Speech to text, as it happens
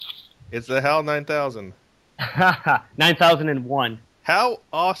It's the HAL 9000. 9001. How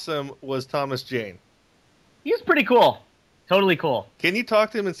awesome was Thomas Jane? He's pretty cool. Totally cool. Can you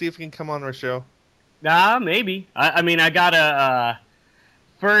talk to him and see if he can come on our show? Maybe. I mean, I gotta...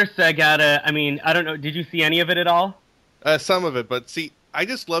 I mean, I don't know. Did you see any of it at all? Some of it, but see, I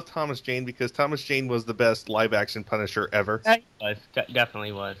just love Thomas Jane because Thomas Jane was the best live-action Punisher ever. He was.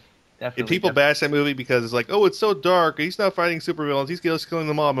 Definitely was. And people bash that movie because it's like, oh, it's so dark. He's not fighting supervillains. He's just killing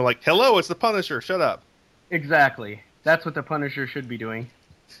them all. I'm like, hello, it's the Punisher. Shut up. Exactly. That's what the Punisher should be doing.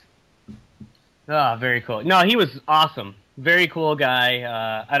 Ah, very cool. No, he was awesome. Very cool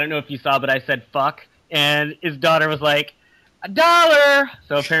guy. I don't know if you saw, but I said fuck, and his daughter was like, $1!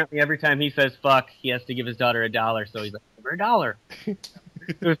 So apparently every time he says fuck, he has to give his daughter $1. So he's like, give her $1. It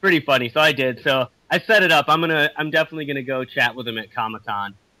was pretty funny. So I did. So I set it up. I'm definitely gonna go chat with him at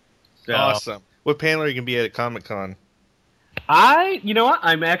Comic-Con. So, awesome. What panel are you going to be at Comic-Con? You know what?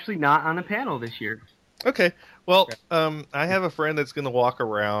 I'm actually not on a panel this year. Okay. Well, I have a friend that's going to walk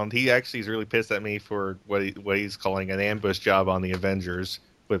around. He actually is really pissed at me for what he's calling an ambush job on the Avengers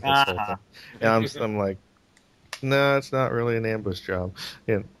with this whole thing. And I'm like, no, it's not really an ambush job.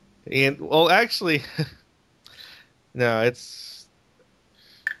 And well, actually, it's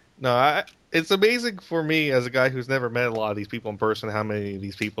amazing for me as a guy who's never met a lot of these people in person, how many of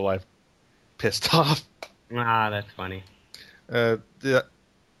these people I've pissed off. That's funny.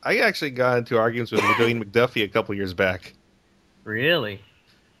 I actually got into arguments with Dwayne McDuffie a couple years back. Really?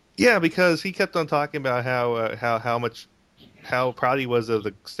 Yeah, because he kept on talking about how proud he was of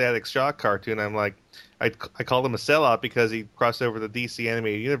the Static Shock cartoon. I'm like, I called him a sellout because he crossed over the DC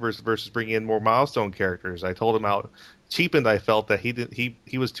animated universe versus bringing in more milestone characters. I told him how cheapened I felt that he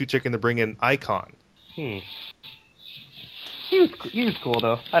was too chicken to bring in Icon. He was cool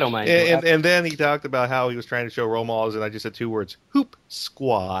though. I don't mind. And then he talked about how he was trying to show role models, and I just said 2 words: Hoop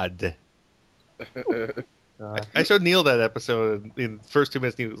Squad. I showed Neil that episode. In the first 2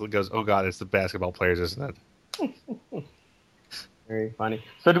 minutes, Neil goes, "Oh God, it's the basketball players, isn't it?" Very funny.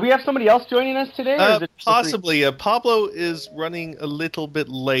 So, do we have somebody else joining us today? Or is it possibly. Pablo is running a little bit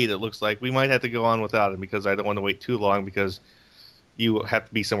late. It looks like we might have to go on without him because I don't want to wait too long because you have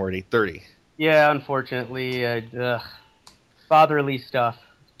to be somewhere at 8:30. Yeah, unfortunately, fatherly stuff.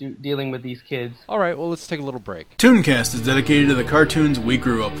 Dealing with these kids. Alright, well, let's take a little break. Tooncast is dedicated to the cartoons we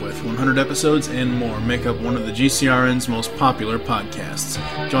grew up with. 100 episodes and more make up one of the GCRN's most popular podcasts.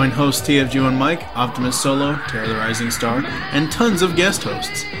 Join hosts TFG and Mike, Optimus Solo, Terror the Rising Star, and tons of guest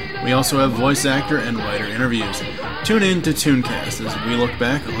hosts. We also have voice actor and writer interviews. Tune in to Tooncast as we look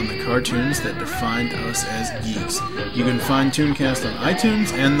back on the cartoons that defined us as geeks. You can find Tooncast on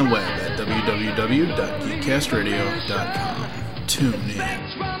iTunes and the web at www.geekcastradio.com. Tune in.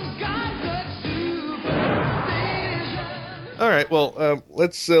 All right, well,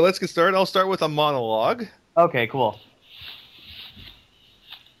 let's get started. I'll start with a monologue. Okay, cool.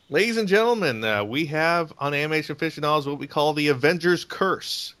 Ladies and gentlemen, we have on Animation Aficionados what we call the Avengers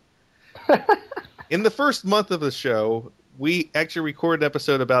Curse. In the first month of the show, we actually recorded an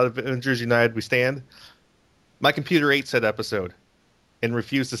episode about Avengers United We Stand. My computer ate said episode and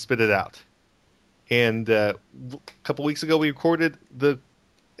refused to spit it out. And a couple weeks ago, we recorded the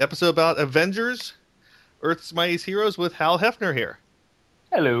episode about Avengers Earth's Mightiest Heroes with Hal Hefner here.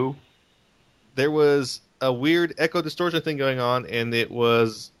 Hello. There was a weird echo distortion thing going on, and it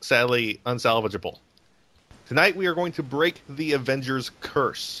was sadly unsalvageable. Tonight we are going to break the Avengers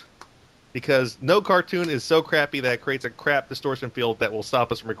curse, because no cartoon is so crappy that it creates a crap distortion field that will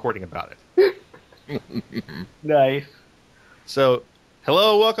stop us from recording about it. Nice. So,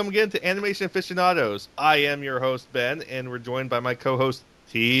 hello, welcome again to Animation Aficionados. I am your host, Ben, and we're joined by my co-host,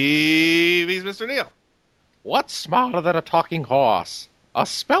 TV's Mr. Neil. What's smarter than a talking horse? A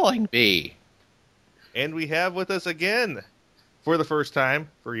spelling bee. And we have with us again, for the first time,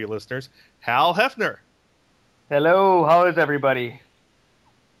 for you listeners, Hal Hefner. Hello, how is everybody?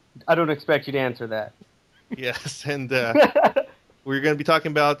 I don't expect you to answer that. Yes, and we're going to be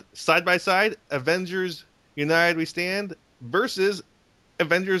talking about side-by-side, Avengers United We Stand versus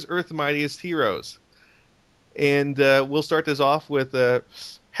Avengers Earth's Mightiest Heroes. And we'll start this off with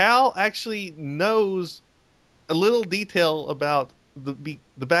Hal actually knows a little detail about the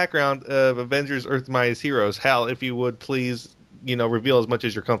background of Avengers Earth's Mightiest Heroes. Hal, if you would please, reveal as much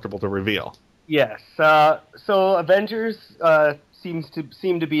as you're comfortable to reveal. Yes. So Avengers seemed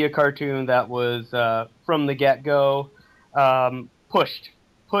to be a cartoon that was from the get-go pushed.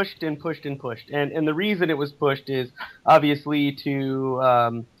 And the reason it was pushed is obviously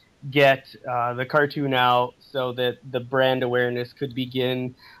to get the cartoon out so that the brand awareness could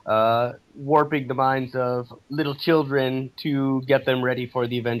begin warping the minds of little children to get them ready for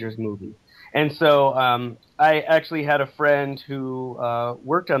the Avengers movie. And so I actually had a friend who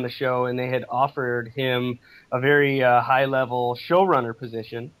worked on the show, and they had offered him a very high-level showrunner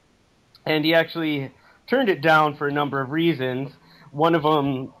position. And he actually turned it down for a number of reasons, one of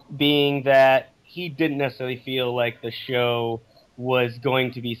them being that he didn't necessarily feel like the show was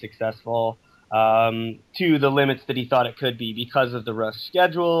going to be successful to the limits that he thought it could be because of the rough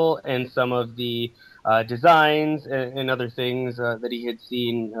schedule and some of the designs and other things that he had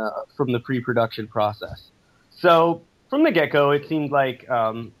seen from the pre-production process. So from the get-go, it seemed like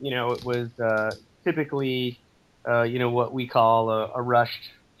it was typically what we call a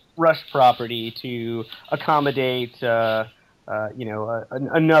rushed property to accommodate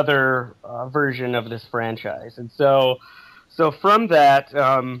another version of this franchise. And so from that,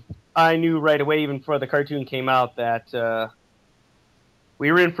 I knew right away, even before the cartoon came out, that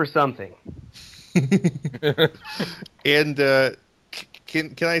we were in for something. And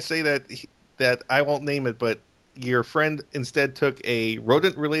can I say that I won't name it, but your friend instead took a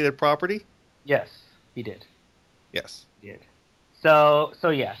rodent-related property? Yes, he did. Yes, he did. So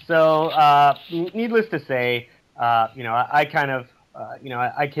yeah. So needless to say, I kind of,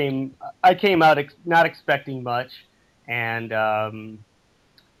 I came out not expecting much, and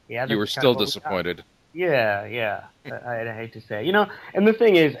yeah. You were still disappointed. Yeah. I hate to say, and the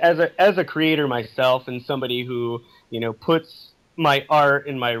thing is, as a creator myself, and somebody who puts my art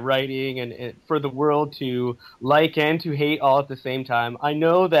and my writing and for the world to like and to hate all at the same time, I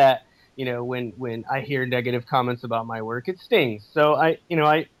know that when I hear negative comments about my work, it stings. So I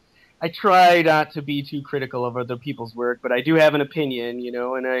try not to be too critical of other people's work, but I do have an opinion,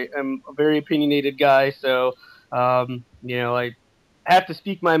 and I'm a very opinionated guy, so I have to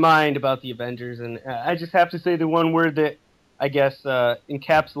speak my mind about the Avengers, and I just have to say the one word that I guess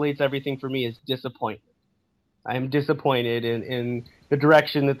encapsulates everything for me is disappointment. I am disappointed in the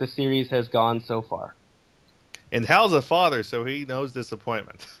direction that the series has gone so far. And Hal's a father, so he knows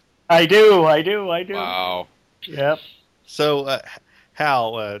disappointment. I do. Wow. Yep. So,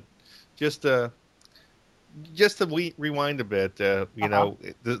 Hal, just to rewind a bit,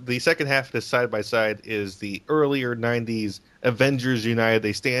 the second half of this side-by-side is the earlier 90s Avengers United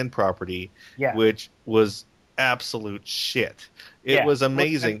They Stand property, which was absolute shit. It was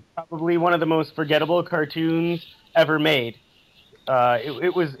amazing. Probably one of the most forgettable cartoons ever made.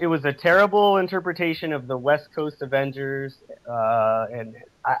 It was a terrible interpretation of the West Coast Avengers, and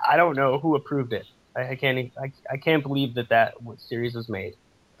I don't know who approved it. I can't believe that series was made.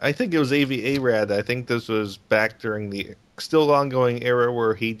 I think it was AV Arad. I think this was back during the still ongoing era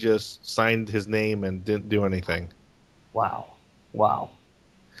where he just signed his name and didn't do anything. Wow.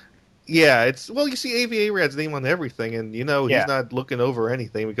 Yeah, you see AV Arad's name on everything, and he's not looking over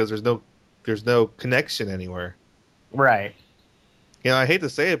anything because there's no connection anywhere. Right. I hate to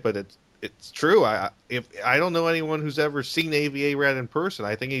say it, but it's true. I don't know anyone who's ever seen AV Arad in person.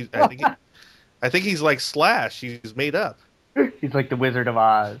 I think he's like Slash. He's made up. He's like the Wizard of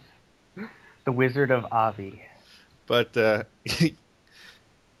Oz. The Wizard of Avi. But,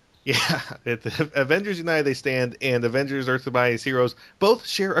 Avengers United They Stand and Avengers Earth Mightiest Heroes both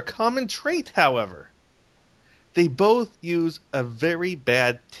share a common trait, however. They both use a very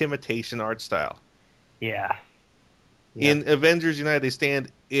bad Timitation art style. Yeah. In Avengers United They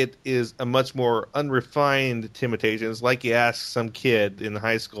Stand, it is a much more unrefined Timitation. It's like you ask some kid in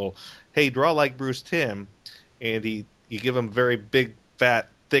high school, hey, draw like Bruce Timm, and you give him a very big, fat,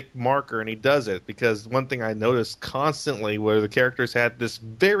 thick marker, and he does it. Because one thing I noticed constantly where the characters had this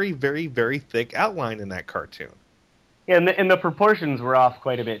very, very, very thick outline in that cartoon. Yeah, and the proportions were off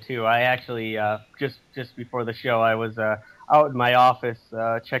quite a bit, too. I actually, just before the show, I was out in my office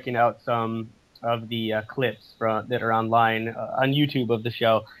checking out some of the clips that are online on YouTube of the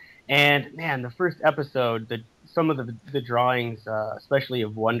show. And, man, the first episode, some of the drawings, especially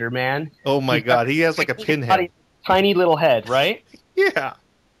of Wonder Man. Oh, my God. He has like a pinhead. Tiny little head, right? Yeah.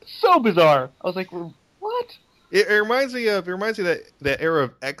 So bizarre. I was like, what? It reminds me of that era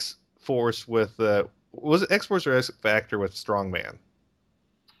of X-Force with was it X-Force or X-Factor with Strongman?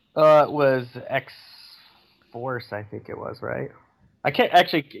 It was X-Force, I think it was, right? I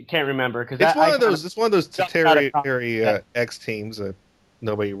can't remember because it's one of those Terry X teams that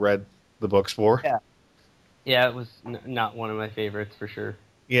nobody read the books for. Yeah, it was not one of my favorites for sure.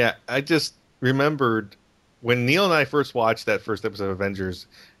 Yeah, I just remembered when Neil and I first watched that first episode of Avengers,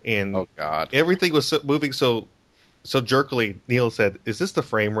 and oh God, everything was moving so jerkily. Neil said, "Is this the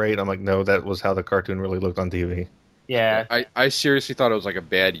frame rate?" I'm like, "No, that was how the cartoon really looked on TV." Yeah, I seriously thought it was like a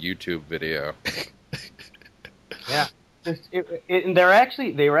bad YouTube video. yeah. And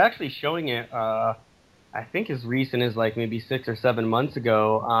they were actually showing it. I think as recent as like maybe 6 or 7 months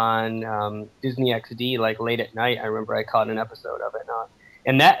ago on Disney XD, like late at night. I remember I caught an episode of it,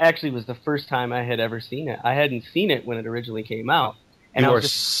 and that actually was the first time I had ever seen it. I hadn't seen it when it originally came out, and I You was are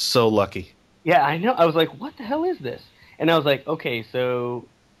just, so lucky. yeah, I know. I was like, what the hell is this? And I was like, okay, so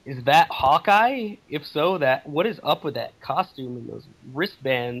is that Hawkeye? If so, what is up with that costume and those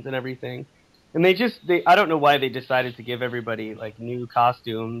wristbands and everything? And I don't know why they decided to give everybody like new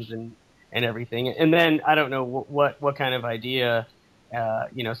costumes and everything. And then I don't know what kind of idea,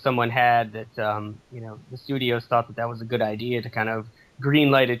 someone had that, the studios thought that was a good idea to kind of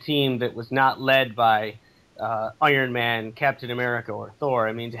greenlight a team that was not led by Iron Man, Captain America, or Thor.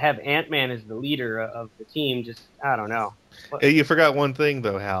 I mean, to have Ant-Man as the leader of the team, just, I don't know. Hey, you forgot one thing,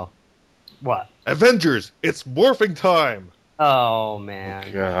 though, Hal. What? Avengers! It's morphing time! Oh,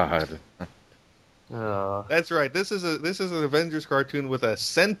 man. God. That's right. This is an Avengers cartoon with a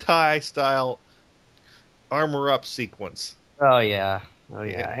Sentai-style armor-up sequence. Oh, yeah. Oh,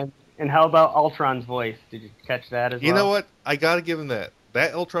 yeah. And how about Ultron's voice? Did you catch that as well? You know what? I gotta give him that.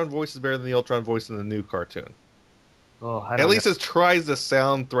 That Ultron voice is better than the Ultron voice in the new cartoon. Oh, At least it tries to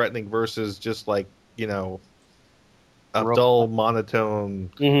sound threatening versus just like, a dull monotone.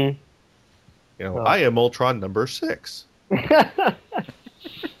 Mm-hmm. I am Ultron number 6.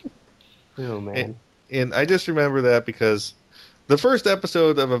 Oh, man. And I just remember that because the first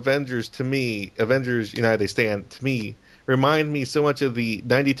episode of Avengers United They Stand, to me, remind me so much of the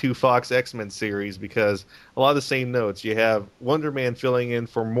 92 Fox X-Men series because a lot of the same notes. You have Wonder Man filling in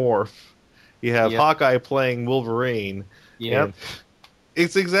for Morph. You have Hawkeye playing Wolverine. Yep.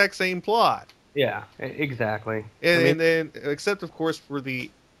 It's the exact same plot. Yeah, exactly. And then, except, of course, for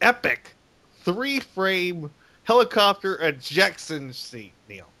the epic 3-frame helicopter ejection scene,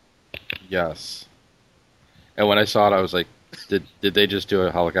 Neil. Yes. And when I saw it, I was like, did they just do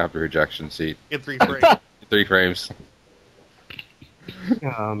a helicopter ejection seat? In 3 frames. 3 frames.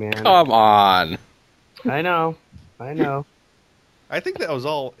 Oh, man. Come on. I know. I think that was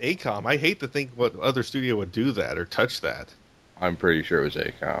all ACOM. I hate to think what other studio would do that or touch that. I'm pretty sure it was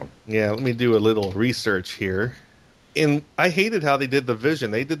ACOM. Yeah, let me do a little research here. And I hated how they did the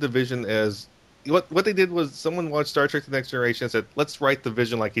Vision. They did the Vision as... What they did was someone watched Star Trek The Next Generation and said, let's write the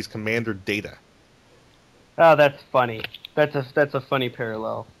Vision like he's Commander Data. Oh, that's funny. That's a funny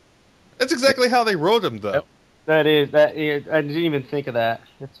parallel. That's exactly how they wrote him, though. That is. I didn't even think of that.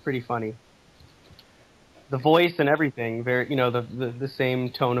 That's pretty funny. The voice and everything, very, the same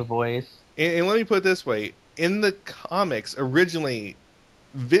tone of voice. And let me put it this way. In the comics, originally,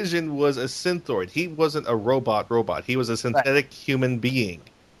 Vision was a synthroid. He wasn't a robot. He was a synthetic human being.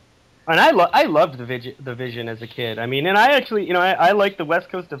 And I loved the Vision as a kid. I mean, and I actually, I liked the West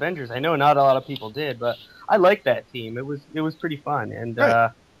Coast Avengers. I know not a lot of people did, but I liked that team. It was pretty fun. And,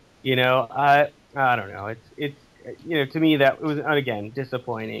 right. I don't know. It's to me that was, again,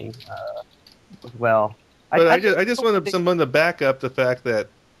 disappointing as well. But I just wanted someone to back up the fact that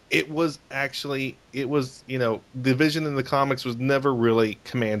the Vision in the comics was never really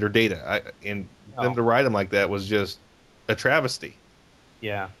Commander Data. Them to write him like that was just a travesty.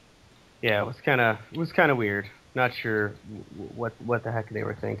 Yeah. Yeah, it was kind of weird. Not sure what the heck they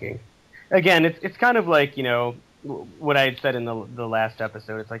were thinking. Again, it's kind of like, what I had said in the last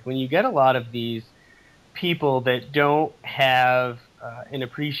episode. It's like when you get a lot of these people that don't have an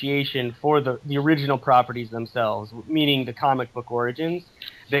appreciation for the original properties themselves, meaning the comic book origins,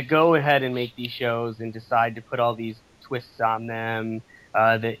 that go ahead and make these shows and decide to put all these twists on them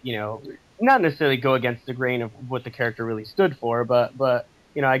that, not necessarily go against the grain of what the character really stood for, but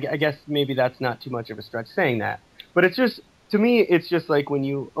I guess maybe that's not too much of a stretch saying that. But it's just, to me, it's just like when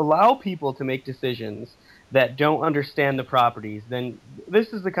you allow people to make decisions that don't understand the properties, then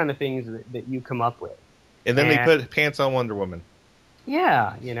this is the kind of things that you come up with. And then they put pants on Wonder Woman.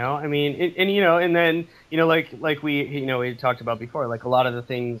 Yeah, I mean, and then, like we talked about before, like a lot of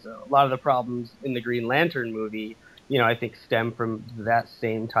the problems in the Green Lantern movie, I think stem from that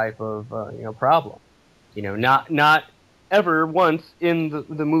same type of, problem. Not ever once in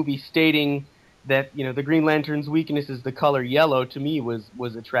the movie stating that, the Green Lantern's weakness is the color yellow, to me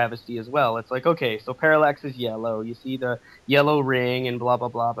was a travesty as well. It's like, okay, so Parallax is yellow, you see the yellow ring and blah, blah,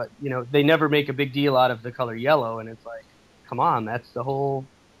 blah, but, they never make a big deal out of the color yellow, and it's like, come on, that's the whole,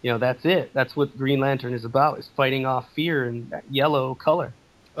 that's it. That's what Green Lantern is about, is fighting off fear in that yellow color.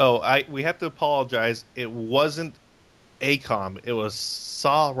 Oh, we have to apologize. It wasn't ACOM. It was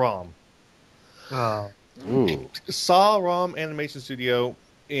Saw-Rom. Oh. Ooh. Saw-Rom Animation Studio,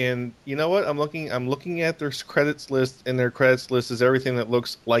 And you know what? I'm looking at their credits list, and their credits list is everything that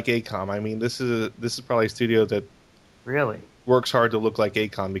looks like ACOM. I mean, this is probably a studio that Really? works hard to look like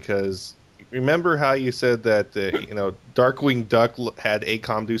ACOM, because remember how you said that Darkwing Duck had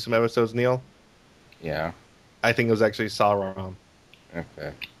ACOM do some episodes, Neil? Yeah. I think it was actually Sauron.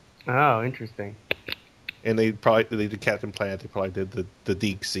 Okay. Oh, interesting. And they did Captain Planet. They probably did the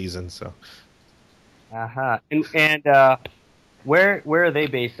Deke season. So. Uh-huh. And where are they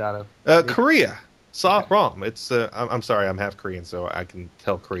based out of? Korea. Rom. It's I'm sorry, I'm half Korean, so I can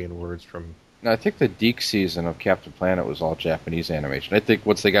tell Korean words from. No, I think the Deke season of Captain Planet was all Japanese animation. I think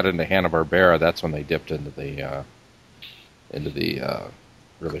once they got into Hanna-Barbera, that's when they dipped into the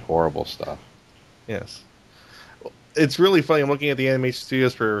really horrible stuff. Yes. It's really funny. I'm looking at the animation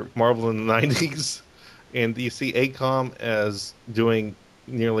studios for Marvel in the 90s, and you see ACOM as doing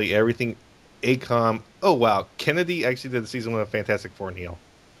nearly everything. ACOM. Oh wow, Kennedy actually did the season 1 of Fantastic Four, Neil.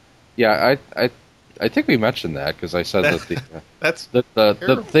 Yeah, I think we mentioned that because I said that that's the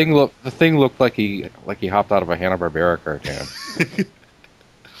thing looked like he hopped out of a Hanna-Barbera cartoon.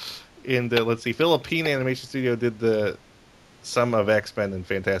 And let's see, Philippine Animation Studio did some of X-Men and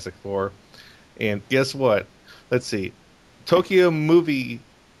Fantastic Four, and guess what? Let's see, Tokyo Movie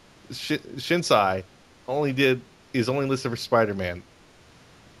Shinsai is only listed for Spider-Man.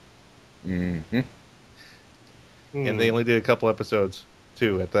 Mm-hmm. And they only did a couple episodes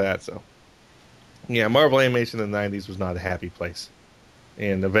too at that. So yeah, Marvel Animation in the 90s was not a happy place,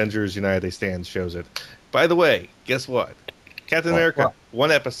 and Avengers United They Stand shows it. By the way, guess what? Captain America,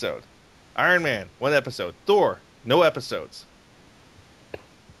 1 episode. Iron Man, 1 episode. Thor, no episodes.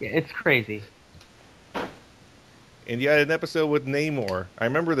 Yeah, it's crazy. And you had an episode with Namor. I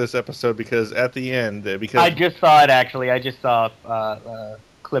remember this episode because at the end, because I just saw it actually. I just saw a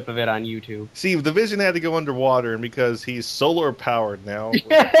clip of it on YouTube. See, the Vision had to go underwater, and because he's solar powered now.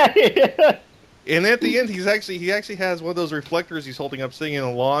 And at the end, he actually has one of those reflectors he's holding up, sitting in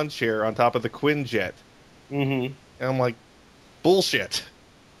a lawn chair on top of the Quinjet. Mm-hmm. And I'm like, bullshit.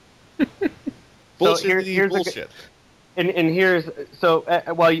 Bullshit. Bullshit. And here's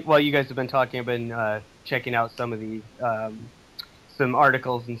while you guys have been talking, I've been checking out some of these some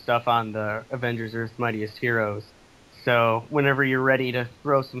articles and stuff on the Avengers Earth's Mightiest Heroes. So whenever you're ready to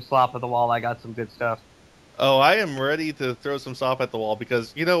throw some slop at the wall, I got some good stuff. Oh, I am ready to throw some slop at the wall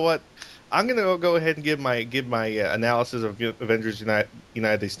because you know what? I'm gonna go ahead and give my analysis of Avengers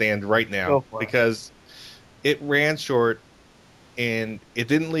United They Stand right now because it ran short and it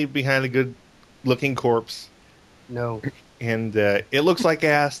didn't leave behind a good looking corpse. No. And it looks like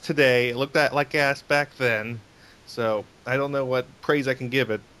ass today. It looked like ass back then. So I don't know what praise I can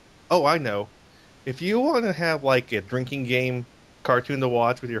give it. Oh, I know. If you want to have like a drinking game cartoon to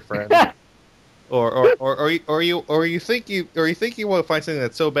watch with your friends, or you think you want to find something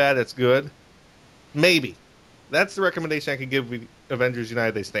that's so bad it's good, maybe that's the recommendation I can give with Avengers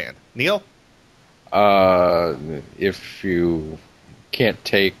United They Stand. Neil, if you can't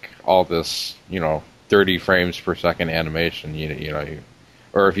take all this, 30 frames per second animation,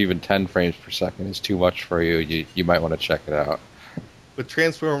 or if even 10 frames per second is too much for you, you might want to check it out. With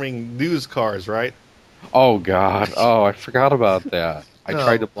transforming news cars, right? Oh God! Oh, I forgot about that. I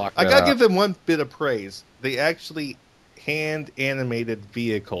tried to block that I gotta out. give them one bit of praise. They actually hand animated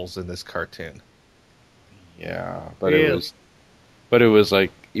vehicles in this cartoon. Yeah, but it was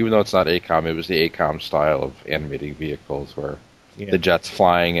like, even though it's not ACOM, it was the ACOM style of animating vehicles where the jet's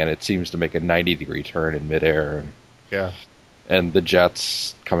flying and it seems to make a 90-degree turn in midair. And the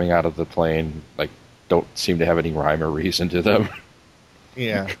jets coming out of the plane don't seem to have any rhyme or reason to them.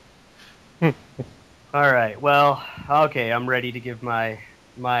 Yeah. All right. Well, okay. I'm ready to give my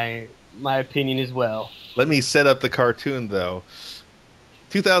opinion as well. Let me set up the cartoon, though.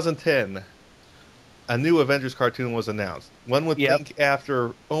 2010, a new Avengers cartoon was announced. One would think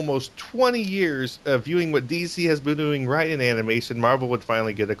after almost 20 years of viewing what DC has been doing right in animation, Marvel would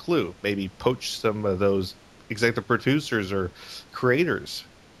finally get a clue. Maybe poach some of those executive producers or creators.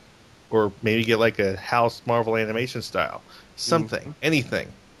 Or maybe get like a house Marvel animation style. Something. Anything.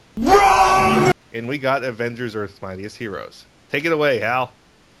 Wrong! And we got Avengers Earth's Mightiest Heroes. Take it away, Hal.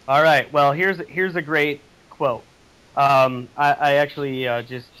 All right. Well, here's a great quote. I actually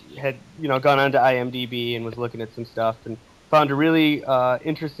just had gone onto IMDb and was looking at some stuff and found a really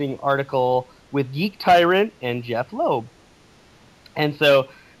interesting article with Geek Tyrant and Jeff Loeb. And so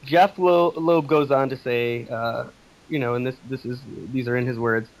Jeff Loeb goes on to say, and these are in his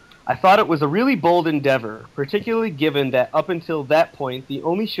words. I thought it was a really bold endeavor, particularly given that up until that point, the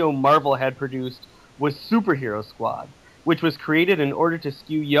only show Marvel had produced was Superhero Squad, which was created in order to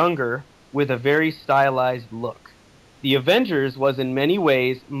skew younger with a very stylized look. The Avengers was in many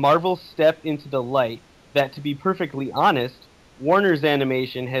ways Marvel's step into the light that, to be perfectly honest, Warner's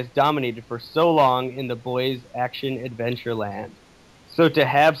animation has dominated for so long in the boys' action-adventure land. So to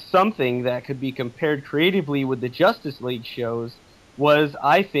have something that could be compared creatively with the Justice League shows was,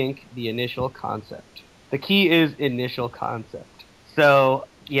 I think, the initial concept. The key is initial concept. So,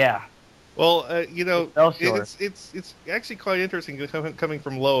 yeah. Well, it's actually quite interesting coming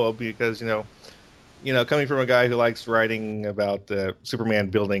from Loa because, coming from a guy who likes writing about Superman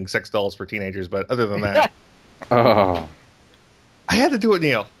building sex dolls for teenagers, but other than that, Oh, I had to do it,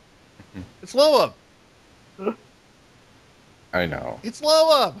 Neil. It's Loa. I know. It's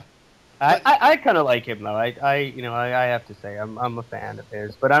Loa. I kind of like him though. I have to say I'm a fan of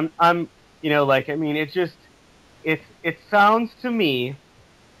his, but it sounds to me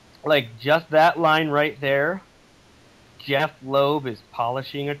like just that line right there. Jeff Loeb is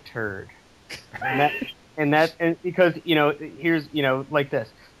polishing a turd, and because here's like this.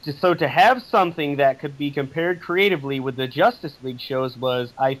 So to have something that could be compared creatively with the Justice League shows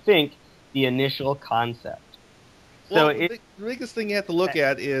was, I think, the initial concept. Well, the biggest thing you have to look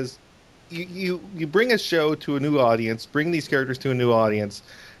at is you bring a show to a new audience, bring these characters to a new audience.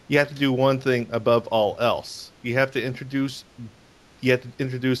 You have to do one thing above all else. You have to introduce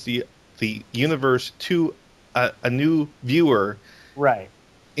the universe to a new viewer, right?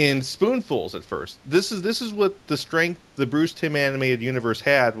 In spoonfuls at first. This is what the strength the Bruce Timm animated universe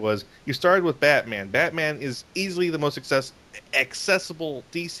had was. You started with Batman. Batman is easily the most accessible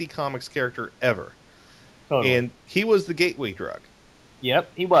DC Comics character ever. Totally. And he was the gateway drug. Yep,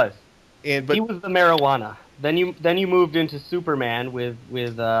 he was. But he was the marijuana. Then you moved into Superman with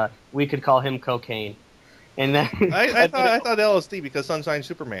we could call him cocaine. And then I thought LSD because Sunshine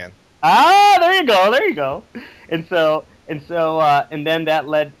Superman. Ah, there you go. And then that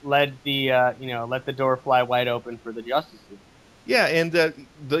led let the door fly wide open for the Justice League. Yeah, and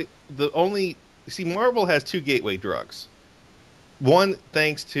Marvel has two gateway drugs. One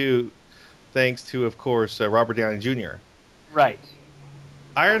thanks to of course Robert Downey Jr. Right.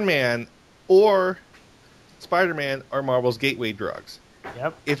 Iron Man or Spider-Man are Marvel's gateway drugs.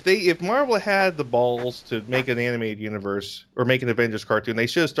 Yep. If Marvel had the balls to make an animated universe or make an Avengers cartoon, they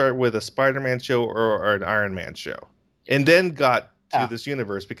should have started with a Spider-Man show or an Iron Man show, and then got to this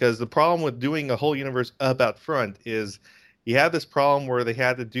universe. Because the problem with doing a whole universe up out front is you have this problem where they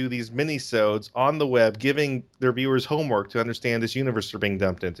had to do these mini-sodes on the web, giving their viewers homework to understand this universe they're being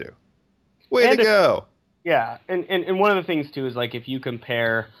dumped into. Way to go! Yeah, and one of the things too is like if you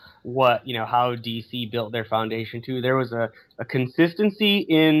compare what how DC built their foundation to, there was a consistency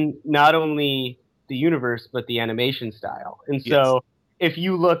in not only the universe but the animation style. And so if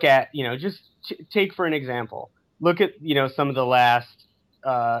you look at just take for an example, look at some of the last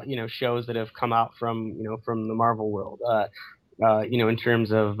shows that have come out from from the Marvel world, in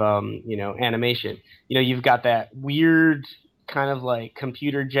terms of animation. You've got that weird kind of like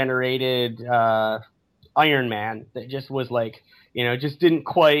computer generated Iron Man that just was like just didn't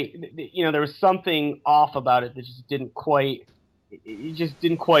quite there was something off about it that just didn't quite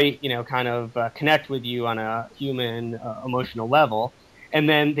kind of connect with you on a human emotional level. And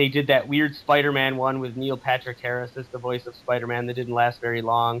then they did that weird Spider-Man one with Neil Patrick Harris as the voice of Spider-Man that didn't last very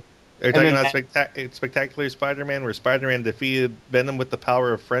long. Are you talking about Spectacular Spider-Man, where Spider-Man defeated Venom with the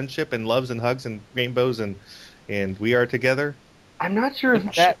power of friendship and loves and hugs and rainbows and we are together? I'm not sure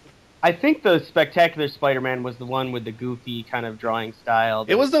if that... I think the Spectacular Spider-Man was the one with the goofy kind of drawing style.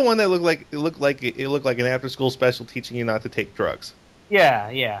 It was the one that looked like an after-school special teaching you not to take drugs. Yeah.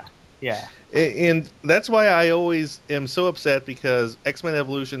 And that's why I always am so upset, because X-Men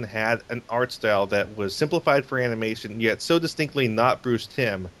Evolution had an art style that was simplified for animation, yet so distinctly not Bruce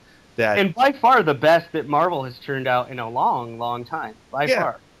Timm that... And by far the best that Marvel has turned out in a long, long time. By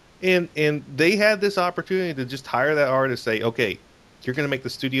far. And they had this opportunity to just hire that artist, say, okay, you're going to make the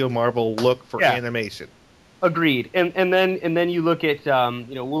Studio Marvel look for animation. Agreed. And then you look at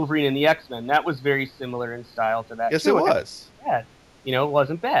Wolverine and the X-Men. That was very similar in style to that. Yes, it was. It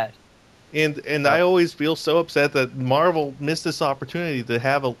wasn't bad. And I always feel so upset that Marvel missed this opportunity to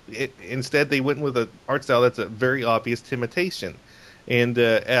have instead they went with an art style that's a very obvious imitation. And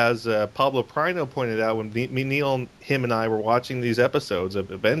as Pablo Prino pointed out when Neil, him, and I were watching these episodes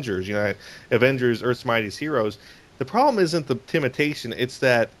of Avengers, Avengers, Earth's Mightiest Heroes, the problem isn't the imitation, it's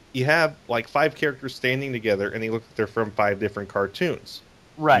that you have like 5 characters standing together and they look like they're from 5 different cartoons.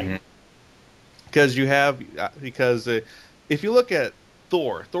 Right. Mm-hmm. Because if you look at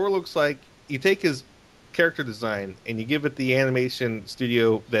Thor looks like, you take his character design and you give it the animation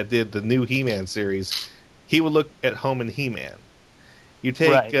studio that did the new He-Man series, he would look at home in He-Man. You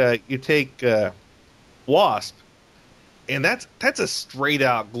take Wasp, And that's a straight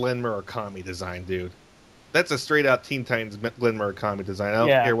out Glenn Murakami design, dude. That's a straight out Teen Titans Glenn Murakami design. I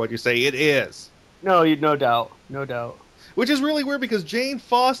don't care what you say, it is. No, no doubt, no doubt. Which is really weird because Jane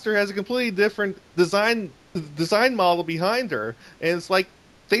Foster has a completely different design model behind her, and it's like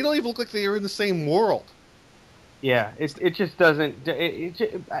they don't even look like they are in the same world. Yeah, it just doesn't.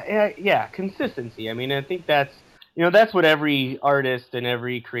 Yeah, consistency. I mean, I think that's that's what every artist and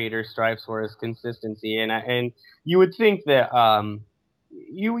every creator strives for, is consistency. And you would think that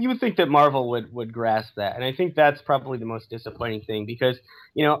you would think that Marvel would grasp that. And I think that's probably the most disappointing thing, because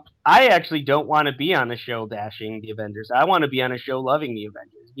I actually don't want to be on a show bashing the Avengers. I want to be on a show loving the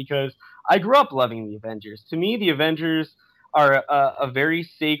Avengers, because I grew up loving the Avengers. To me, the Avengers are a very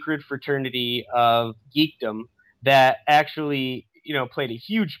sacred fraternity of geekdom that actually, played a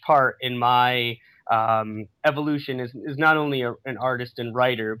huge part in my evolution as not only an artist and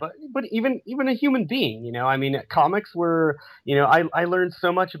writer, but even a human being. I mean, comics were, I learned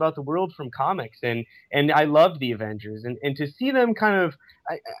so much about the world from comics, and I loved the Avengers, and to see them kind of,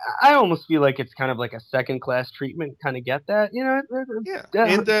 I almost feel like it's kind of like a second class treatment. Kind of get that, Yeah.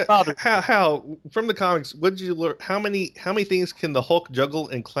 And how from the comics, what did you learn? How many things can the Hulk juggle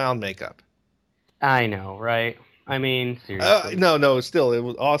in clown makeup? I know, right? I mean, seriously. No, still, it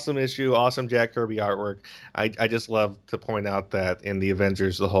was awesome issue, awesome Jack Kirby artwork. I just love to point out that in the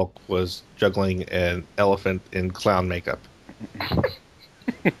Avengers, the Hulk was juggling an elephant in clown makeup.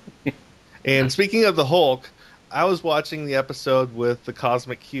 And speaking of the Hulk, I was watching the episode with the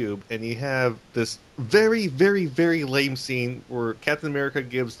Cosmic Cube, and you have this very, very, very lame scene where Captain America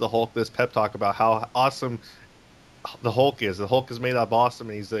gives the Hulk this pep talk about how awesome the Hulk is. The Hulk is made of awesome,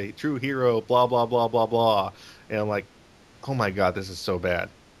 and he's a true hero, blah, blah, blah, blah, blah. And I'm like, oh my god, this is so bad.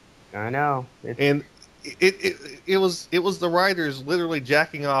 I know. And it was the writers literally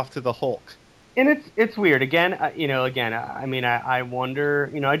jacking off to the Hulk. And it's weird. Again, I mean, I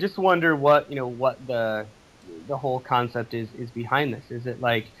wonder, I just wonder what the whole concept is behind this. Is it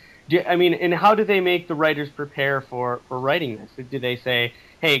like, and how do they make the writers prepare for writing this? Do they say,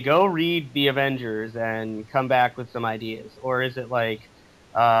 hey, go read the Avengers and come back with some ideas? Or is it like,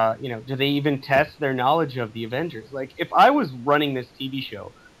 do they even test their knowledge of the Avengers? Like, if I was running this TV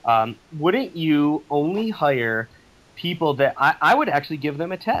show, wouldn't you only hire people that I would actually give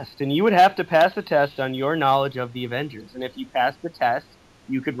them a test, and you would have to pass a test on your knowledge of the Avengers, and if you pass the test,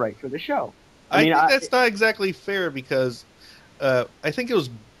 you could write for the show. I think that's not exactly fair, because I think it was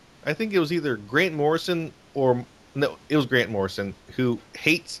either Grant Morrison or no, it was Grant Morrison who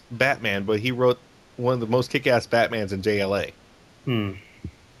hates Batman, but he wrote one of the most kick-ass Batmans in JLA.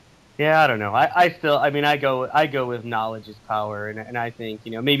 Yeah, I don't know. I go with knowledge is power, and I think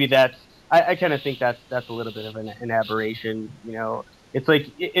maybe that's. I kind of think that's a little bit of an aberration. It's like,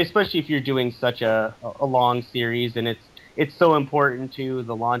 especially if you're doing such a long series, and it's so important to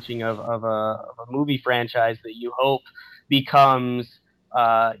the launching of a movie franchise that you hope becomes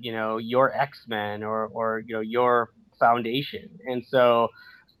your X-Men or your Foundation. And so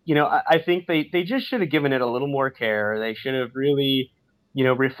I think they just should have given it a little more care. They should have really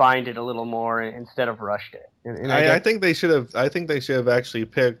refined it a little more instead of rushed it. And I think they should have. I think they should have actually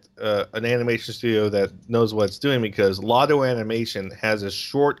picked an animation studio that knows what it's doing, because Lotto Animation has a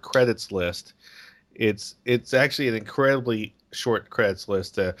short credits list. It's actually an incredibly short credits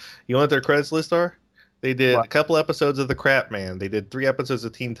list. You know what their credits list are? They did a couple episodes of The Crap Man. They did 3 episodes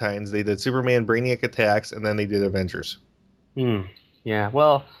of Teen Titans. They did Superman Brainiac Attacks, and then they did Avengers. Yeah.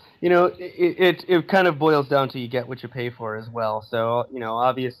 Well, it kind of boils down to you get what you pay for as well. So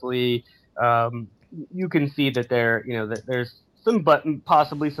obviously. You can see that that there's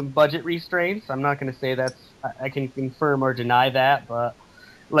possibly some budget restraints. I'm not going to say I can confirm or deny that, but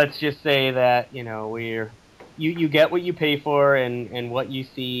let's just say that you get what you pay for, and what you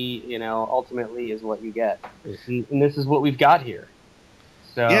see ultimately is what you get, and this is what we've got here.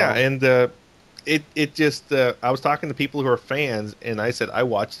 So yeah, and it just I was talking to people who are fans, and I said I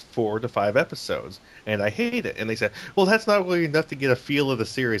watched 4 to 5 episodes and I hate it, and they said, well, that's not really enough to get a feel of the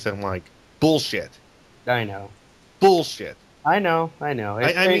series. I'm like, bullshit. I know. Bullshit. I know. I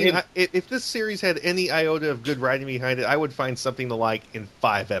mean, if this series had any iota of good writing behind it, I would find something to like in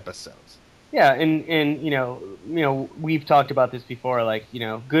 5 episodes. Yeah, and we've talked about this before. Like,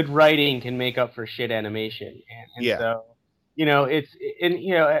 good writing can make up for shit animation, and yeah. So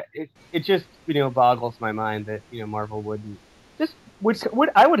it just boggles my mind that Marvel wouldn't just would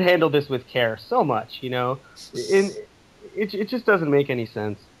I would handle this with care so much, and it just doesn't make any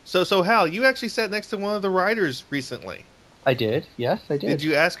sense. So Hal, you actually sat next to one of the writers recently. I did. Yes, I did. Did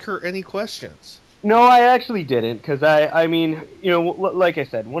you ask her any questions? No, I actually didn't, because I mean, like I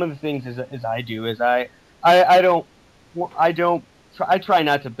said, one of the things is I don't I don't. I try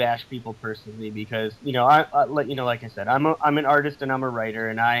not to bash people personally because like I said, I'm an artist and I'm a writer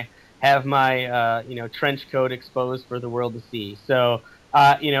and I have my trench coat exposed for the world to see. So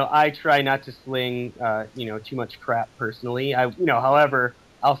I try not to sling too much crap personally. However,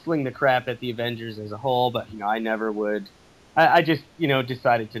 I'll sling the crap at the Avengers as a whole, but I never would. I just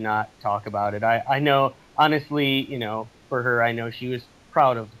decided to not talk about it. I know honestly, for her, I know she was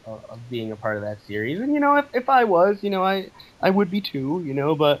proud of being a part of that series, and if I was, I would be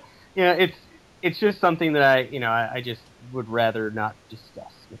too, but it's just something that I just would rather not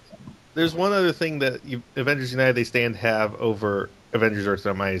discuss with someone. There's one other thing that Avengers United They Stand have over Avengers Earth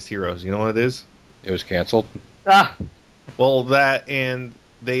Mightiest Heroes. You know what it is? It was canceled. Ah, Well, that, and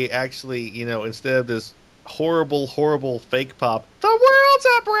they actually, instead of this horrible fake pop, the world's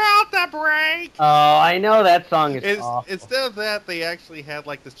about to break. oh, I know that song is awful. Instead of that, they actually had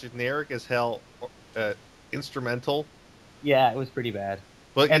like this generic as hell instrumental. Yeah, it was pretty bad.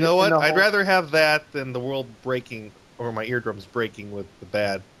 But you know what? I'd rather have that than the world breaking or my eardrums breaking with the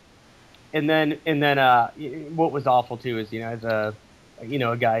bad. And then what was awful too is as a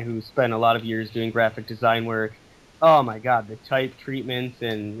guy who spent a lot of years doing graphic design work. Oh my God, the type treatments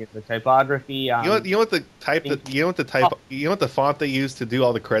and the typography. You know what the font they use to do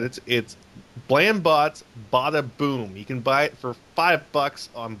all the credits? It's Blambot's Bada Boom. You can buy it for $5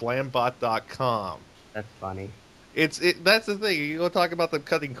 on blambot.com. That's funny. That's the thing. You go talk about them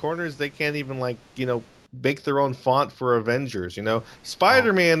cutting corners. They can't even make their own font for Avengers.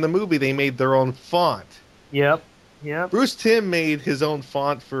 Spider-Man the movie, they made their own font. Yep. Bruce Timm made his own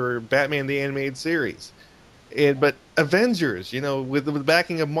font for Batman the Animated Series. But Avengers, with the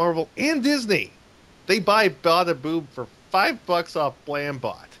backing of Marvel and Disney, they buy Bada Boom for $5 off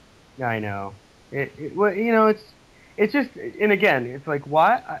Blambot. I know. It's just, and again, it's like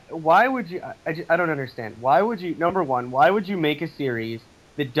why would you? I don't understand. Why would you? Number one, why would you make a series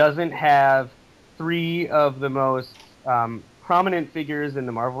that doesn't have 3 of the most prominent figures in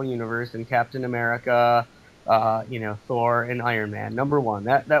the Marvel universe, in Captain America, Thor, and Iron Man? Number one,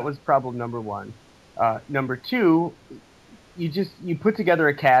 that was problem number one. Number two, you put together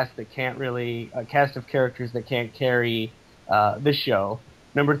a cast of characters that can't carry the show.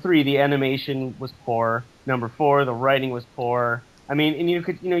 Number 3, the animation was poor. Number 4, the writing was poor. I mean, and you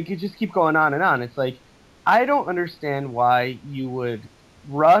could just keep going on and on. It's like, I don't understand why you would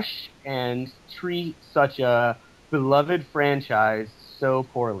rush and treat such a beloved franchise so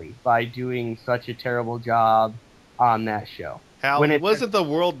poorly by doing such a terrible job on that show. Hal, it wasn't the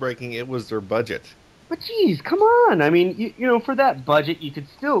world breaking, it was their budget. But geez, come on! I mean, for that budget, you could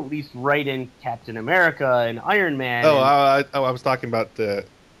still at least write in Captain America and Iron Man. I was talking about the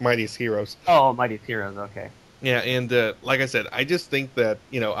Mightiest Heroes. Oh, Mightiest Heroes, okay. Yeah, and like I said, I just think that,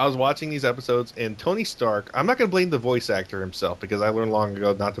 I was watching these episodes, and Tony Stark, I'm not going to blame the voice actor himself, because I learned long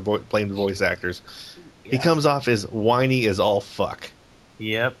ago not to blame the voice actors. Yeah. He comes off as whiny as all fuck.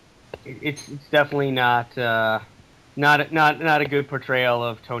 Yep. It's definitely not a good portrayal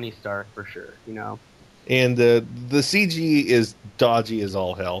of Tony Stark, for sure, And the CG is dodgy as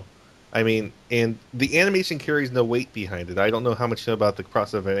all hell. I mean, and the animation carries no weight behind it. I don't know how much you know about the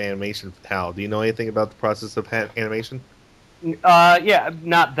process of animation, Hal. Do you know anything about the process of animation? Yeah,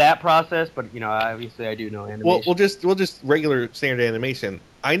 not that process, but obviously I do know animation. Well, we'll just regular standard animation.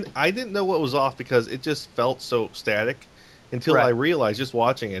 I didn't know what was off because it just felt so static until I realized just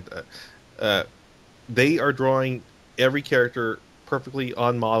watching it. They are drawing every character perfectly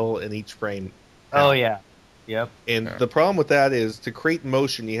on model in each frame. Oh yeah. Yep. And the problem with that is to create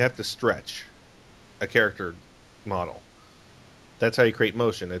motion, you have to stretch a character model. That's how you create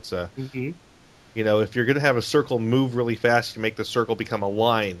motion. It's if you're going to have a circle move really fast, you make the circle become a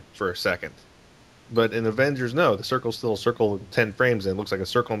line for a second. But in Avengers, no, the circle's still a circle in 10 frames, and it looks like a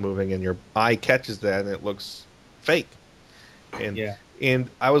circle moving, and your eye catches that, and it looks fake. And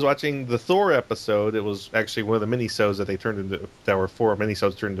I was watching the Thor episode. It was actually one of the minisodes that they turned into. There were 4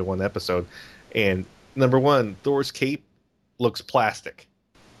 minisodes turned into one episode, and number 1, Thor's cape looks plastic.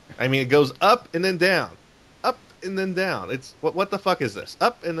 I mean, it goes up and then down. Up and then down. It's what the fuck is this?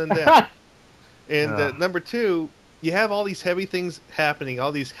 Up and then down. And number 2, you have all these heavy things happening,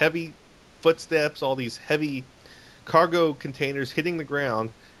 all these heavy footsteps, all these heavy cargo containers hitting the ground,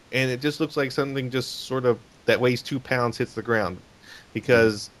 and it just looks like something just sort of that weighs 2 pounds hits the ground.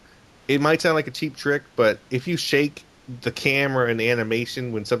 Because it might sound like a cheap trick, but if you shake the camera and the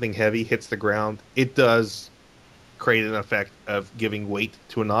animation when something heavy hits the ground, it does create an effect of giving weight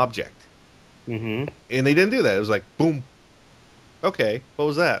to an object. Mm-hmm. And they didn't do that. It was like, boom. Okay, what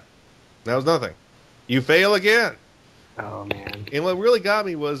was that? That was nothing. You fail again. Oh, man. And what really got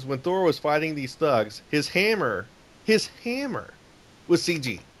me was when Thor was fighting these thugs, his hammer his hammer was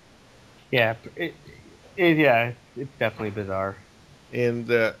CG. Yeah, it's definitely bizarre. And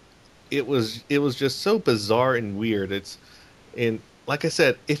it was just so bizarre and weird. And like I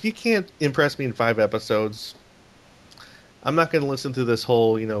said, if you can't impress me in 5 episodes, I'm not going to listen to this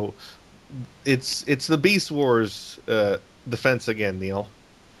whole, it's the Beast Wars defense again, Neil.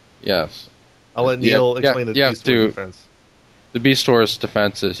 Yes. I'll let Neil explain the Beast Wars defense. The Beast Wars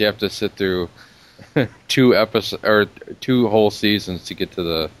defense is you have to sit through 2 whole seasons to get to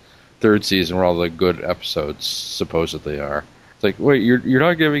the 3rd season where all the good episodes supposedly are. It's like, wait, you're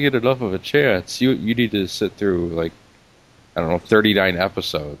not giving it enough of a chance. You need to sit through, like, I don't know, 39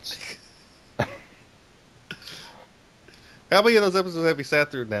 episodes. How many of those episodes have you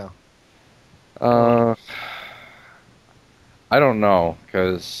sat through now? I don't know,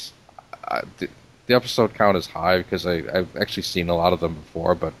 because the episode count is high because I've actually seen a lot of them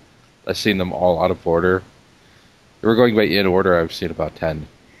before, but I've seen them all out of order. If we're going by in order, I've seen about 10.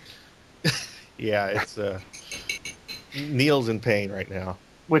 Yeah, it's Neil's in pain right now.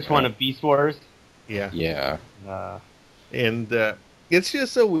 Which one of Beast Wars? Yeah. Yeah. And it's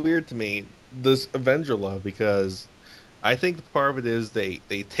just so weird to me, this Avenger love, because I think the part of it is they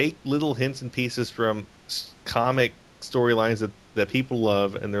take little hints and pieces from comic storylines that people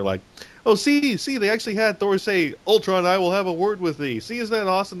love, and they're like, oh, see, they actually had Thor say, Ultron, I will have a word with thee. See, isn't that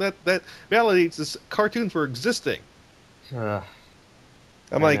awesome? That validates this cartoon for existing.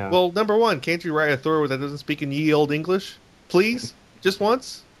 I'm like, well, number one, can't you write a Thor that doesn't speak in ye old English? Please? Just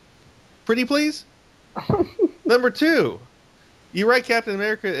once? Pretty please? Number two, you write Captain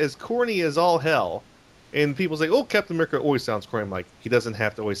America as corny as all hell, and people say, oh, Captain America always sounds corny. I'm like, he doesn't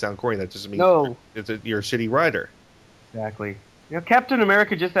have to always sound corny. That just means you're a shitty writer. Exactly. Captain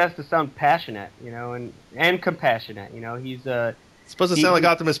America just has to sound passionate, and compassionate. He's supposed to sound like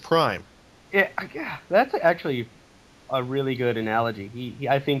Optimus Prime. Yeah, that's actually a really good analogy.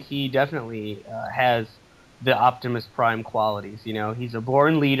 I think he definitely has the Optimus Prime qualities. He's a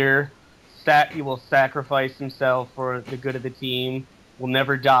born leader. He will sacrifice himself for the good of the team. Will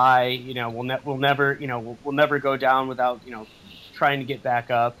never die. We'll never go down without trying to get back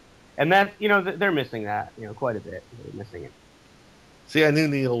up. And that they're missing that quite a bit. They're missing it. See, I knew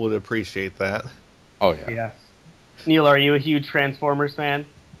Neil would appreciate that. Oh yeah. Yes. Neil, are you a huge Transformers fan?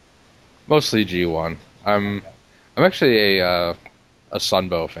 Mostly G1. I'm actually a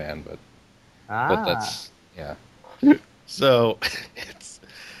Sunbow fan, but that's yeah. So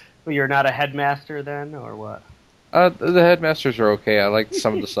Well, you're not a headmaster then, or what? The headmasters are okay. I liked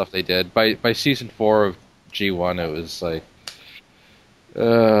some of the stuff they did. By season 4 of G1, it was like,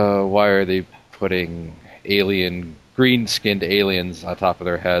 why are they putting green-skinned aliens on top of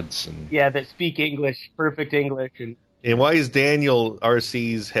their heads? And that speak English, perfect English. And why is Daniel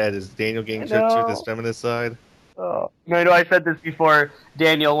RC's head? Is Daniel getting tricked through this feminist side? Oh, I know I said this before.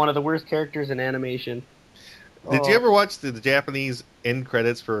 Daniel, one of the worst characters in animation. Did you ever watch the Japanese end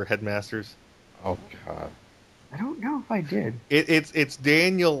credits for Headmasters? Oh God, I don't know if I did. It's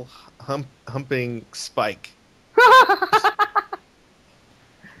Daniel humping Spike.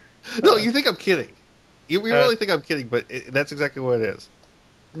 No, you think I'm kidding. You really think I'm kidding, but that's exactly what it is.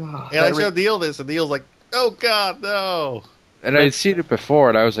 And I showed Neil this, and Neil's like, "Oh God, no!" And I'd seen it before,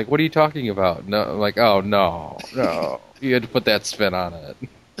 and I was like, "What are you talking about?" No, I'm like, "Oh no, you had to put that spin on it."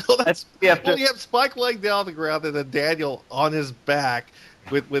 Well, you have Spike laying down on the ground, and then Daniel on his back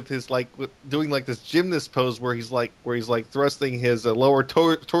with his doing like this gymnast pose where he's like thrusting his lower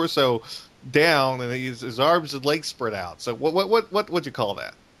torso down, and his arms and legs spread out. So what would you call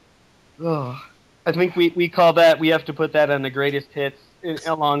that? Oh, I think we call that. We have to put that on the greatest hits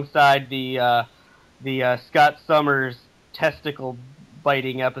alongside the Scott Summers testicle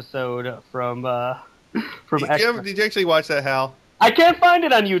biting episode from Did you actually watch that, Hal? I can't find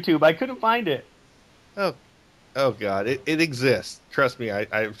it on YouTube. I couldn't find it. Oh God, it exists. Trust me,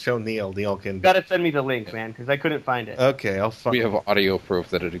 I've shown Neil. Neil can. Gotta send me the link, man, because I couldn't find it. Okay, I'll find. We have audio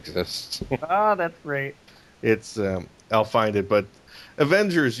proof that it exists. Oh, that's great. It's I'll find it. But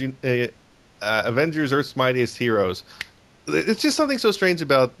Avengers, Avengers, Earth's Mightiest Heroes. It's just something so strange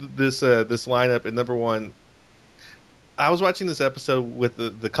about this lineup. And number one, I was watching this episode with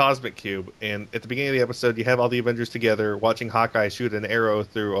the Cosmic Cube, and at the beginning of the episode, you have all the Avengers together watching Hawkeye shoot an arrow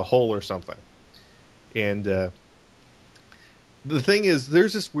through a hole or something. And the thing is,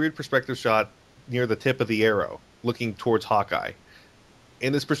 there's this weird perspective shot near the tip of the arrow, looking towards Hawkeye.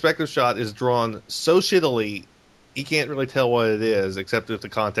 And this perspective shot is drawn so shittily, you can't really tell what it is, except with the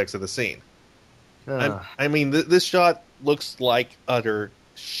context of the scene. I mean, this shot looks like utter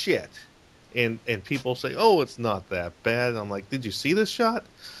shit. And people say, oh, it's not that bad. And I'm like, did you see this shot?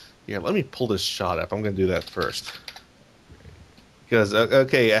 Yeah, let me pull this shot up. I'm going to do that first. Because,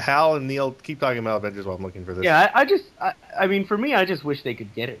 okay, Hal and Neil keep talking about Avengers while I'm looking for this. Yeah, I mean, for me, I just wish they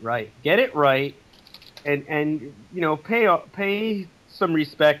could get it right. Get it right, and you know, pay some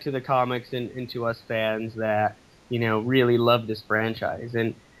respect to the comics and to us fans that, you know, really love this franchise.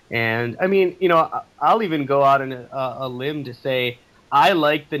 And I mean, you know, I'll even go out on a limb to say I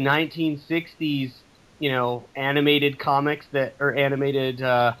like the 1960s, you know, animated comics or animated,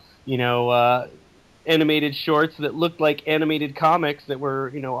 animated shorts that looked like animated comics that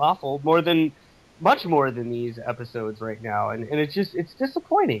were, you know, awful much more than these episodes right now. And it's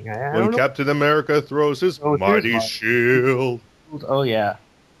disappointing. I When don't know. Captain America throws his mighty shield. Oh yeah,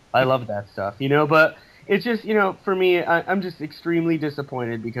 I love that stuff, you know. But it's just, you know, for me, I'm just extremely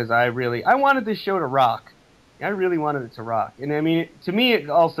disappointed because I wanted this show to rock. I really wanted it to rock, and I mean, to me, it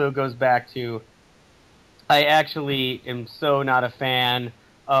also goes back to I actually am so not a fan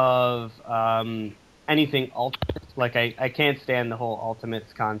of anything Ultimates. Like I can't stand the whole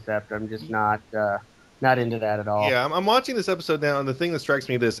Ultimates concept. I'm just not into that at all. Yeah, I'm watching this episode now, and the thing that strikes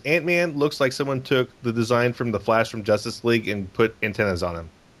me is Ant-Man looks like someone took the design from the Flash from Justice League and put antennas on him.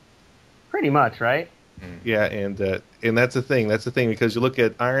 Pretty much, right? Yeah, and that's the thing. That's the thing, because you look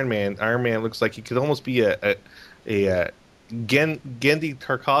at Iron Man. Iron Man looks like he could almost be a Genndy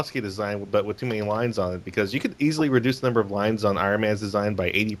Tarkovsky design, but with too many lines on it. Because you could easily reduce the number of lines on Iron Man's design by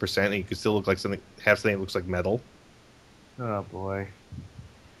 80%, and you could still have something that looks like metal. Oh boy.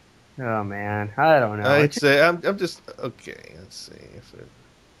 Oh man, I don't know. I'm just okay. Let's see if it.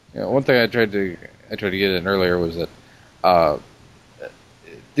 Yeah, one thing I tried to get in earlier was that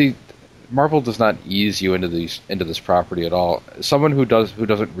the Marvel does not ease you into this property at all. Someone who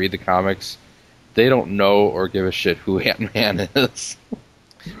doesn't read the comics, they don't know or give a shit who Ant-Man is.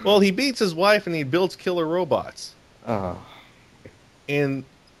 Well, he beats his wife and he builds killer robots. And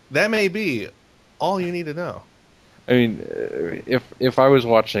that may be all you need to know. I mean, if I was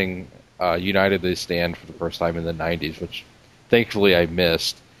watching United They Stand for the first time in the 90s, which thankfully I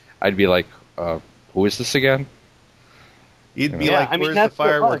missed, I'd be like, who is this again? You'd be like, where's the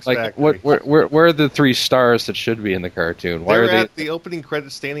fireworks factory? Where are the 3 stars that should be in the cartoon? Why They're are they at the opening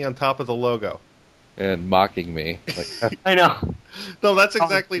credits standing on top of the logo. And mocking me. Like, I know. No, that's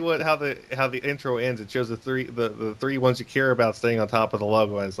exactly how the intro ends. It shows the three ones you care about staying on top of the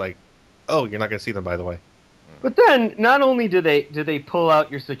logo, and it's like, oh, you're not going to see them, by the way. But then, not only do they pull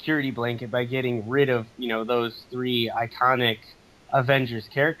out your security blanket by getting rid of, you know, those 3 iconic Avengers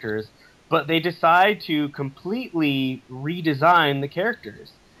characters, but they decide to completely redesign the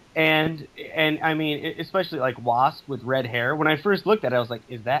characters. And I mean, especially like Wasp with red hair. When I first looked at it, I was like,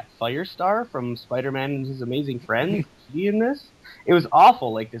 is that Firestar from Spider-Man and His Amazing Friend? Is he in this? It was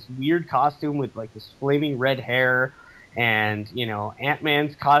awful, like this weird costume with like this flaming red hair, and, you know,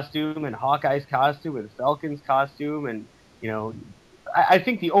 Ant-Man's costume and Hawkeye's costume and Falcon's costume, and, you know, I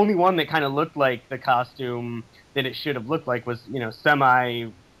think the only one that kind of looked like the costume that it should have looked like was, you know,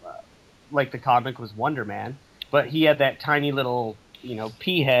 like the comic was Wonder Man, but he had that tiny little, you know,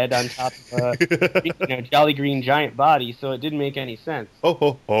 pea head on top of a you know, Jolly Green Giant body, so it didn't make any sense. Oh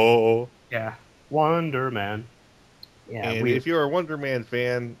ho ho! Yeah, Wonder Man. Yeah, and if you're a Wonder Man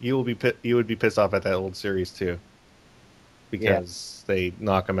fan, you would be pissed off at that old series too, because they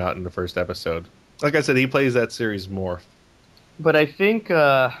knock him out in the first episode. Like I said, he plays that series more. But I think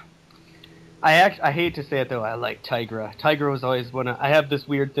I hate to say it though, I like Tigra. Tigra was always I have this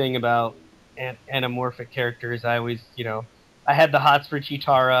weird thing about anamorphic characters. I always, you know, I had the hots for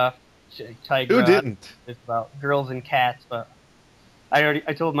Chitara, Tigra. Who didn't? It's about girls and cats, but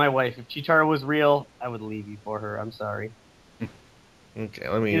I told my wife if Chitara was real, I would leave you for her. I'm sorry. Okay,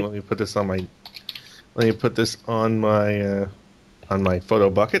 let me put this on my photo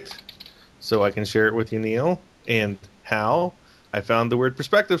bucket so I can share it with you, Neil. And Hal, I found the word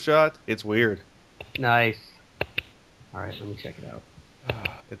perspective shot. It's weird. Nice. All right, let me check it out.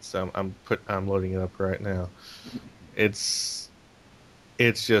 It's I'm loading it up right now. It's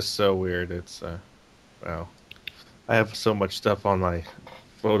just so weird. It's wow. I have so much stuff on my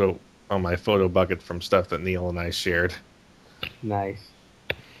photo bucket from stuff that Neil and I shared. Nice.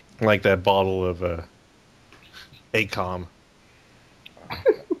 Like that bottle of ACOM.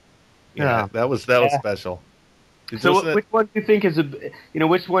 Yeah, that was special. So which one do you think is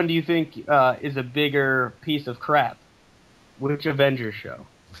a bigger piece of crap? Which Avengers show?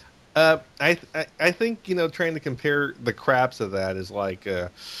 I think, you know, trying to compare the craps of that is like, you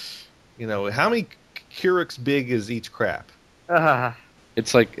know, how many Keurigs big is each crap?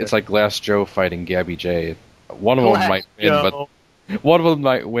 It's like Glass Joe fighting Gabby J. One of them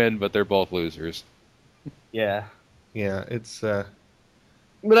might win, but they're both losers. Yeah. Yeah, it's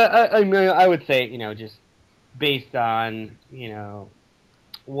But I mean, I would say, just based on,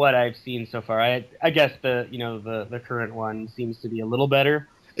 what I've seen so far, I guess the current one seems to be a little better.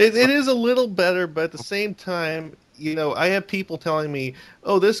 It is a little better, but at the same time, I have people telling me,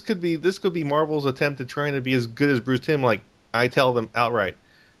 "Oh, this could be Marvel's attempt at trying to be as good as Bruce Timm." Like, I tell them outright,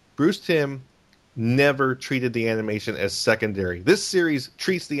 Bruce Timm never treated the animation as secondary. This series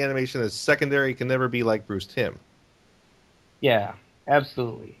treats the animation as secondary. It can never be like Bruce Timm. Yeah,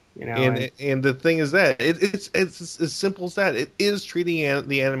 absolutely. And the thing is that it's as simple as that. It is treating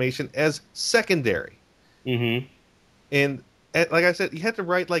the animation as secondary. Mm-hmm. And like I said, you had to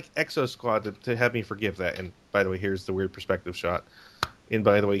write like Exo Squad to have me forgive that. And by the way, here's the weird perspective shot. And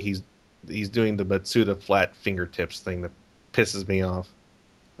by the way, he's doing the Matsuda flat fingertips thing that pisses me off.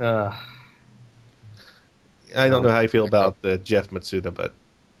 I don't know how you feel about Jeff Matsuda, but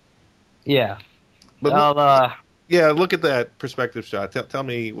yeah. But yeah, look at that perspective shot. Tell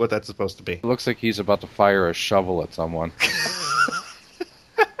me what that's supposed to be. It looks like he's about to fire a shovel at someone.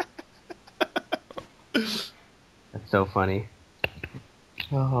 That's so funny.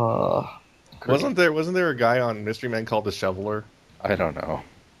 Oh, wasn't there a guy on Mystery Men called the Shoveler? I don't know.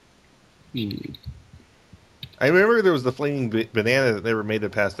 I remember there was the Flaming Banana that never made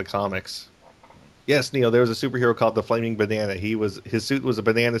it past the comics. Yes, Neil, there was a superhero called the Flaming Banana. His suit was a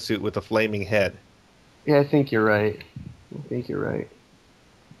banana suit with a flaming head. Yeah, I think you're right.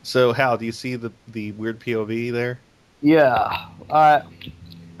 So, Hal, do you see the weird POV there? Yeah. I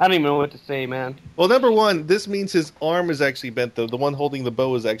don't even know what to say, man. Well, number one, this means his arm is actually bent. The one holding the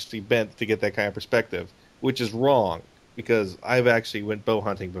bow is actually bent to get that kind of perspective, which is wrong because I've actually went bow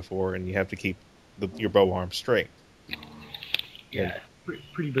hunting before, and you have to keep your bow arm straight. Yeah,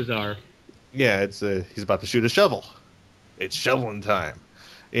 pretty bizarre. Yeah, he's about to shoot a shovel. It's shoveling time,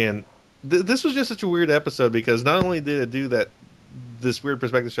 and this was just such a weird episode because not only did it do this weird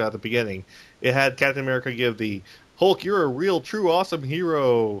perspective shot at the beginning, it had Captain America give the Hulk, you're a real, true, awesome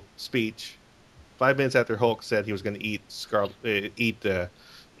hero speech 5 minutes after Hulk said he was going to eat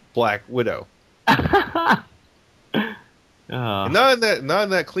Black Widow. And not in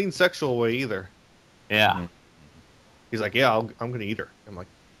that clean sexual way either. Yeah. He's like, yeah, I'm going to eat her. I'm like,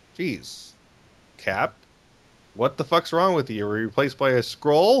 geez, Cap, what the fuck's wrong with you? Were you replaced by a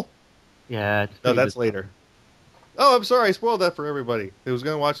Skrull? Yeah. No, that's later. Oh, I'm sorry. I spoiled that for everybody who was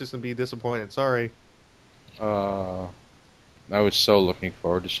going to watch this and be disappointed. Sorry. I was so looking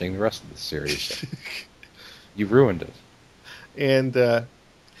forward to seeing the rest of the series. You ruined it. And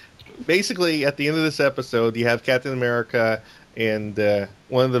basically, at the end of this episode, you have Captain America and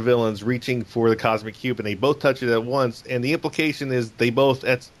one of the villains reaching for the Cosmic Cube, and they both touch it at once. And the implication is they both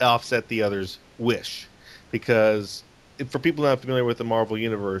offset the other's wish. Because for people not familiar with the Marvel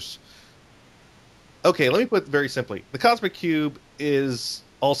Universe, okay, let me put it very simply. The Cosmic Cube is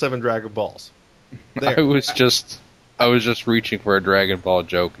all 7 Dragon Balls. There. I was just reaching for a Dragon Ball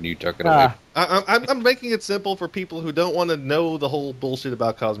joke, and you took it away. I'm making it simple for people who don't want to know the whole bullshit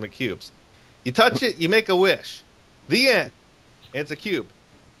about Cosmic Cubes. You touch it, you make a wish. The end. And it's a cube.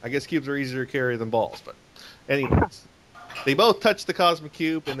 I guess cubes are easier to carry than balls, but anyways. They both touch the Cosmic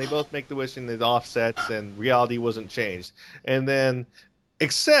Cube, and they both make the wish, and it offsets, and reality wasn't changed. And then,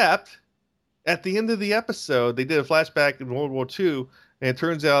 except, at the end of the episode, they did a flashback in World War II, and it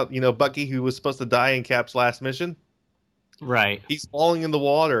turns out, Bucky, who was supposed to die in Cap's last mission, right? He's falling in the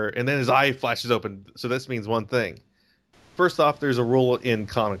water, and then his eye flashes open. So this means one thing. First off, there's a rule in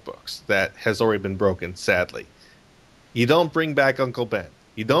comic books that has already been broken, sadly. You don't bring back Uncle Ben.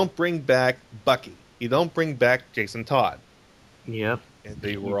 You don't bring back Bucky. You don't bring back Jason Todd. Yep. And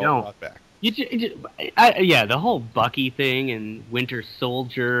they were all brought back. The whole Bucky thing and Winter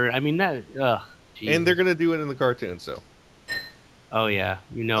Soldier. I mean, that... And they're going to do it in the cartoon, so... Oh, yeah.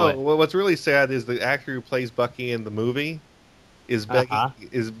 it. Well, what's really sad is the actor who plays Bucky in the movie is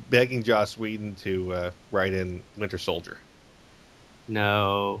begging Joss Whedon to write in Winter Soldier.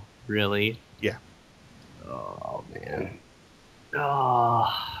 No, really? Yeah. Oh, man. Oh,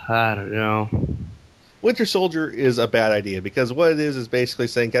 I don't know. Winter Soldier is a bad idea because what it is basically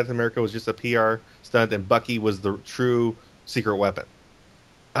saying Captain America was just a PR stunt and Bucky was the true secret weapon.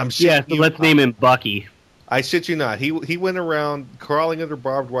 So let's name him Bucky. I shit you not. He went around crawling under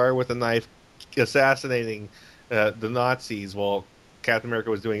barbed wire with a knife, assassinating the Nazis while Captain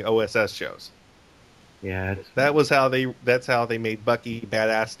America was doing OSS shows. Yeah, that's how they made Bucky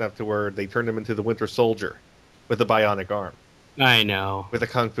badass enough to where they turned him into the Winter Soldier with a bionic arm. I know. With a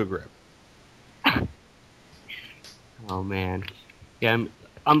kung fu grip. Oh man, yeah.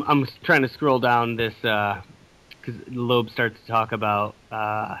 I'm trying to scroll down this because Loeb starts to talk about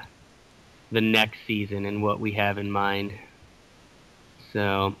the next season and what we have in mind.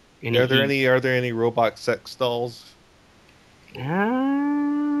 So, Are there any robot sex dolls?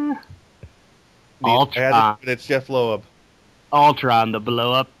 Ultron. It's Jeff Loeb. Ultron, the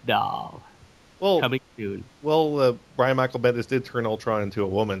blow-up doll. Well, Coming soon. Well, Brian Michael Bendis did turn Ultron into a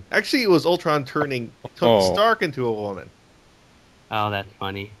woman. Actually, it was Ultron turning Tony Stark into a woman. Oh, that's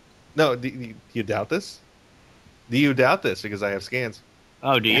funny. No, do you doubt this? Do you doubt this? Because I have scans.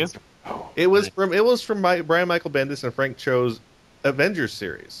 Oh, do you? It was from Brian Michael Bendis and Frank Cho's Avengers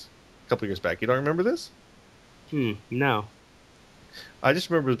series a couple years back. You don't remember this? No. I just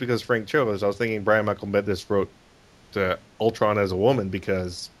remember it was because Frank Cho. I was thinking Brian Michael Bendis wrote Ultron as a woman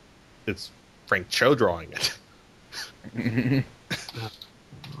because it's Frank Cho drawing it.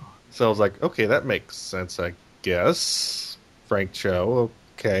 So I was like, okay, that makes sense, I guess. Frank Cho,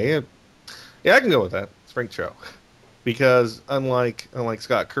 okay. Yeah, I can go with that. It's Frank Cho. Because unlike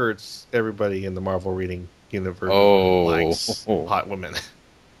Scott Kurtz, everybody in the Marvel reading universe likes hot women.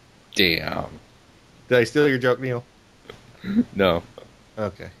 Damn. Did I steal your joke, Neil? No.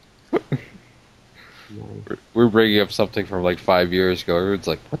 Okay. We're bringing up something from like 5 years ago. Everyone's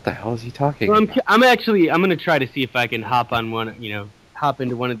like, "What the hell is he talking about?" I'm going to try to see if I can hop into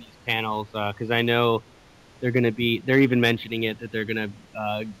one of these panels because I know they're even mentioning it that they're going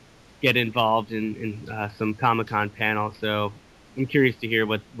to get involved in some Comic-Con panel. So I'm curious to hear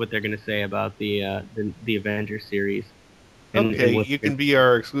what they're going to say about the Avengers series. And you can be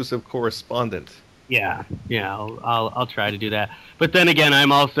our exclusive correspondent. Yeah, I'll try to do that. But then again,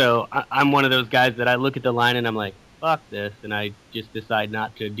 I'm one of those guys that I look at the line and I'm like, fuck this, and I just decide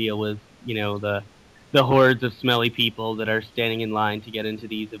not to deal with the hordes of smelly people that are standing in line to get into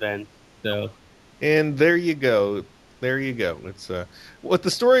these events. So, and there you go. It's what the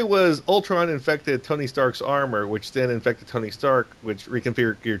story was. Ultron infected Tony Stark's armor, which then infected Tony Stark, which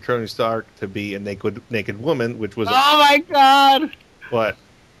reconfigured Tony Stark to be a naked woman, which was. Oh my god! What?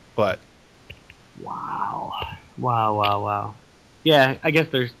 Wow. Yeah, I guess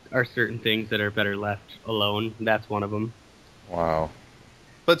there are certain things that are better left alone. That's one of them. Wow.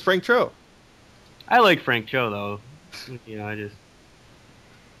 But it's Frank Cho. I like Frank Cho, though.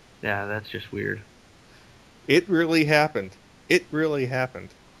 That's just weird. It really happened.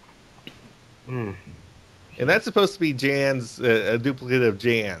 Mm. And that's supposed to be Jan's, a duplicate of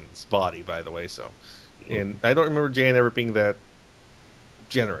Jan's body, by the way. So, and I don't remember Jan ever being that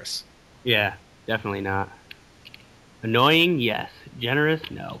generous. Yeah, definitely not. Annoying, yes. Generous,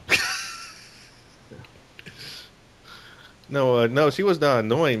 no. No, she was not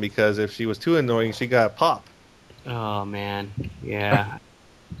annoying because if she was too annoying, she got pop. Oh man, yeah.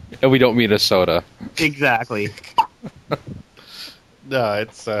 And we don't mean a soda. Exactly. No,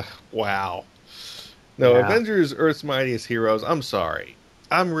 it's wow. No, Yeah. Avengers: Earth's Mightiest Heroes. I'm sorry.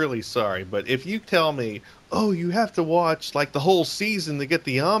 I'm really sorry, but if you tell me, oh, you have to watch like the whole season to get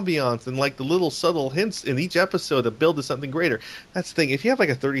the ambiance and like the little subtle hints in each episode to build to something greater, that's the thing. If you have like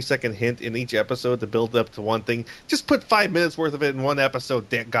a 30-second hint in each episode to build up to one thing, just put 5 minutes worth of it in one episode.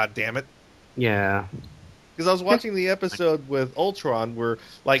 God damn it! Yeah. Because I was watching the episode with Ultron where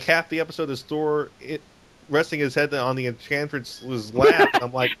like half the episode is Thor resting his head on the Enchantress's lap. And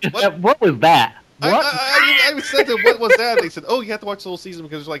I'm like, What was that? What? I said to them, what was that? They said, oh, you have to watch the whole season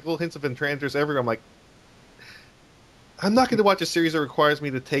because there's like little hints of Enchantress everywhere. I'm like, I'm not going to watch a series that requires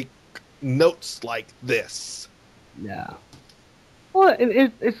me to take notes like this. Yeah. Well,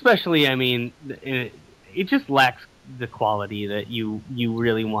 especially, I mean, it just lacks the quality that you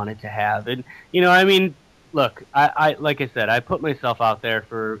really want it to have. And, I mean, look, I like I said, I put myself out there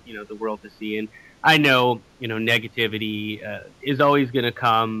for, the world to see. And I know, negativity is always going to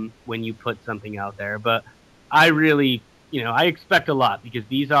come when you put something out there. But I really, I expect a lot because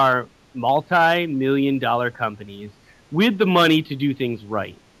these are multi-million-dollar companies with the money to do things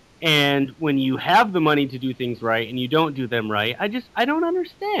right. And when you have the money to do things right and you don't do them right, I don't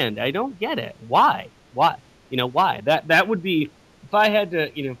understand. I don't get it. Why? Why? Why? That would be, if I had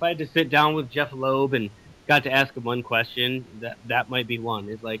to sit down with Jeff Loeb and got to ask him one question, that might be one.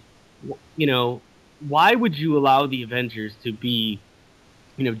 It's like, why would you allow the Avengers to be,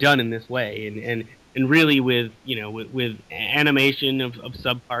 done in this way and really with animation of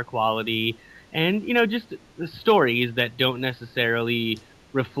subpar quality and, just the stories that don't necessarily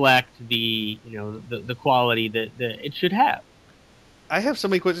reflect the quality that it should have. I have so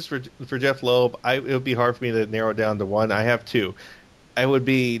many questions for Jeff Loeb. It would be hard for me to narrow it down to one. I have two. I would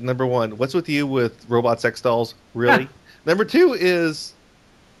be, number one, what's with you with robot sex dolls? Really? Number two is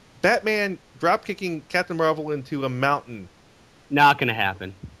Batman drop-kicking Captain Marvel into a mountain. Not going to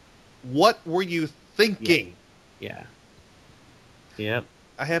happen. What were you thinking? Yeah. Yep.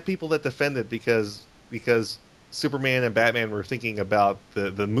 I have people that defend it because Superman and Batman were thinking about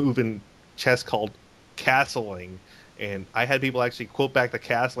the move in chess called castling, and I had people actually quote back the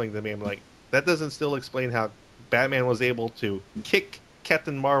castling to me. I'm like, that doesn't still explain how Batman was able to kick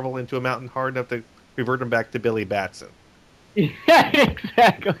Captain Marvel into a mountain hard enough to revert him back to Billy Batson. Yeah,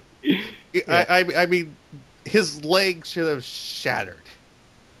 exactly. Yeah. I mean, his leg should have shattered.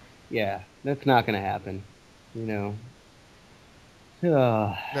 Yeah, that's not going to happen. No,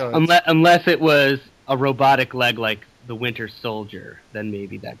 unless it was a robotic leg like the Winter Soldier, then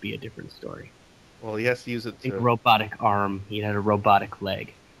maybe that'd be a different story. Well, he has to use it to... A robotic arm. He had a robotic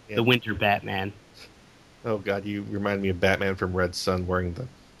leg. Yeah. The Winter Batman. Oh, God, you remind me of Batman from Red Sun wearing the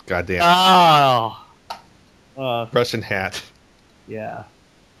goddamn Russian hat. Yeah.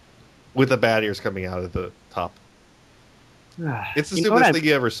 With the bat ears coming out of the top. It's the stupidest thing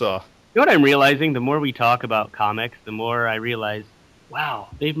you ever saw. You know what I'm realizing? The more we talk about comics, the more I realize, wow,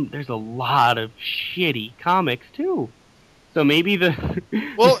 there's a lot of shitty comics, too. So maybe the...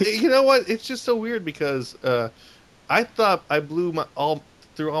 Well, you know what? It's just so weird because I thought I blew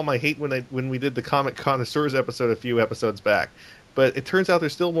through all my hate when we did the Comic Connoisseurs episode a few episodes back. But it turns out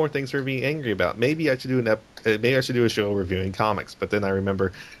there's still more things for me angry about. Maybe I should do a show reviewing comics. But then I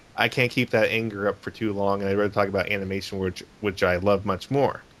remember I can't keep that anger up for too long, and I'd rather talk about animation, which I love much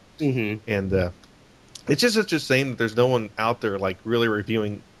more. Mm-hmm. And it's just such a shame that there's no one out there like really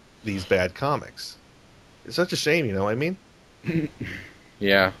reviewing these bad comics. It's such a shame, you know what I mean?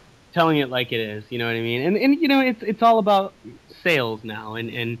 Yeah. Telling it like it is, you know what I mean? And you know, it's all about sales now,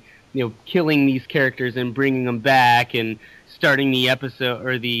 and you know, killing these characters and bringing them back and starting the episode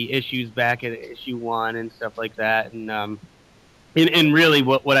or the issues back at issue 1 and stuff like that. And really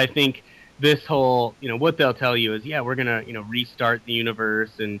what I think this whole, you know, what they'll tell you is, yeah, we're gonna, you know, restart the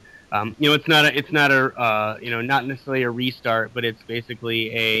universe, and you know, it's not a you know, not necessarily a restart, but it's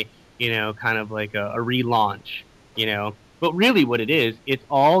basically a, you know, kind of like a relaunch, you know. But really what it is, it's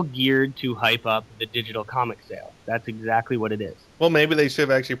all geared to hype up the digital comic sales. That's exactly what it is. Well, maybe they should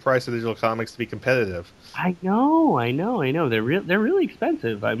have actually priced the digital comics to be competitive. I know. They're really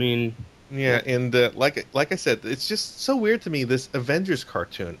expensive. I mean... Yeah, and like I said, it's just so weird to me, this Avengers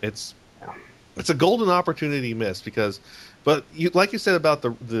cartoon. It's a golden opportunity missed because... But like you said about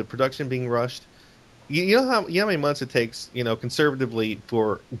the production being rushed, you know how many months it takes, you know, conservatively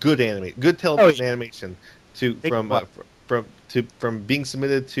for good television animation from being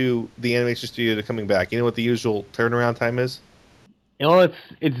submitted to the animation studio to coming back. You know what the usual turnaround time is? Well,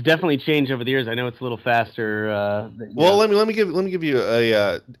 it's definitely changed over the years. I know it's a little faster. Well, let me give you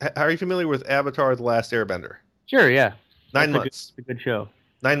a. Are you familiar with Avatar: The Last Airbender? Sure. Yeah. 9 months. It's a good show.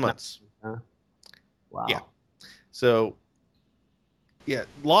 9 months. Wow. Yeah. So, yeah,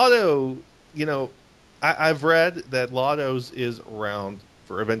 Lotto. You know, I've read that Lotto's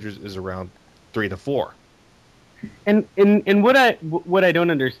for Avengers is around 3 to 4. And what I don't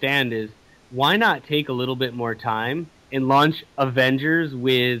understand is why not take a little bit more time and launch Avengers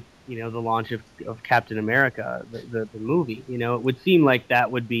with, you know, the launch of Captain America, the movie. You know, it would seem like that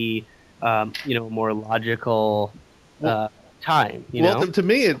would be you know, a more logical time. You know? To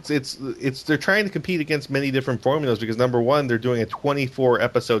me, it's they're trying to compete against many different formulas because number one, they're doing a 24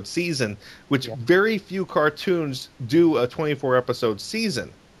 episode season, which very few cartoons do a 24 episode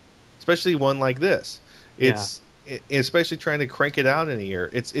season, especially one like this. Especially trying to crank it out in a year.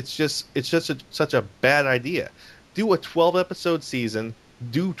 It's just such a bad idea. Do a 12 episode season.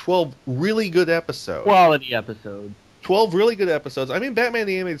 Do 12 really good episodes. Quality episodes. 12 really good episodes. I mean, Batman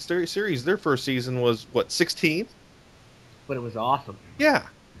the Animated Series, their first season was, 16? But it was awesome. Yeah.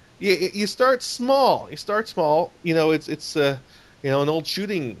 You start small. You know, it's you know, an old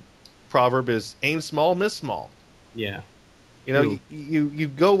shooting proverb is aim small, miss small. Yeah. You know, you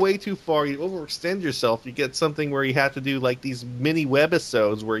go way too far. You overextend yourself. You get something where you have to do like these mini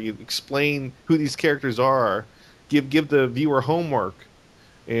webisodes where you explain who these characters are, give the viewer homework,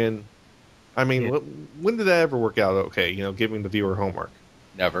 and I mean, when did that ever work out? Okay, you know, giving the viewer homework.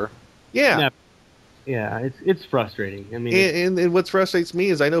 Never. Yeah. Never. Yeah, it's frustrating. I mean, and what frustrates me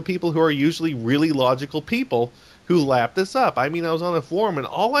is I know people who are usually really logical people who lap this up. I mean, I was on a forum, and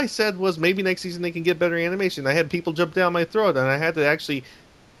all I said was maybe next season they can get better animation. I had people jump down my throat, and I had to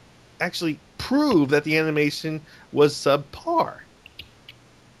actually prove that the animation was subpar.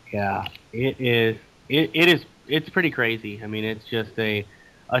 Yeah, it is. It's pretty crazy. I mean, it's just a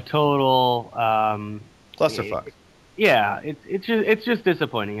total clusterfuck. Yeah, it's just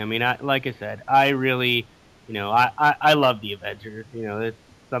disappointing. I mean, like I said, I really, you know, I love the Avengers. You know, it's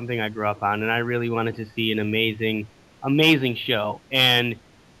something I grew up on, and I really wanted to see an amazing show. And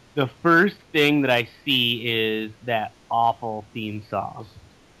the first thing that I see is that awful theme song.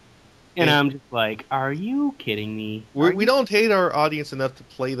 And I'm just like, are you kidding me? We don't hate our audience enough to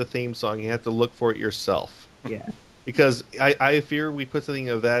play the theme song. You have to look for it yourself. Yeah. Because I fear we put something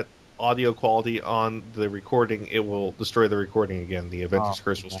of that audio quality on the recording, it will destroy the recording again. The Avengers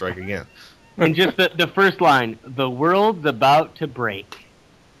curse will strike again. And just the first line, the world's about to break.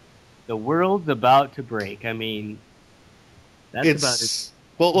 The world's about to break. I mean, that's about it.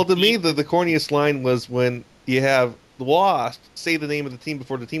 Well, to me, the corniest line was when you have the Wasp say the name of the team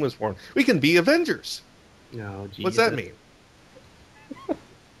before the team was formed. We can be Avengers. No, Jesus. What's that mean?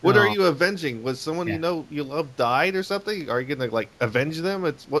 What are you avenging? Was someone you know you love died or something? Are you gonna avenge them?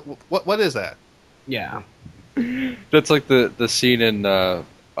 It's what is that? Yeah, that's like the scene in the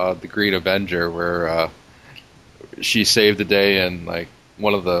Green Avenger where she saved the day, and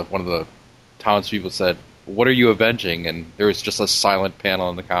one of the townspeople said, "What are you avenging?" And there was just a silent panel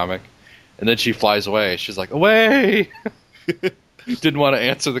in the comic, and then she flies away. She's like, "Away!" Didn't want to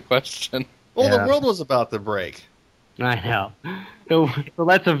answer the question. Well, the world was about to break. I know. So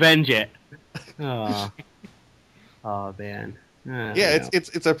let's avenge it. Oh man.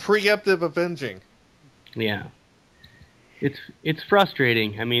 It's a preemptive avenging. Yeah. It's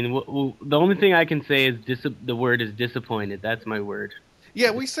frustrating. I mean, the only thing I can say is the word is disappointed. That's my word.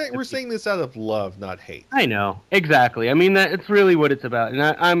 Yeah, we're saying this out of love, not hate. I know exactly. I mean, it's really what it's about, and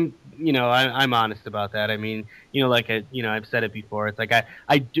I'm honest about that. I mean, I've said it before. It's like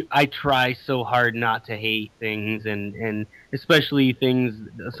I try so hard not to hate things, and especially things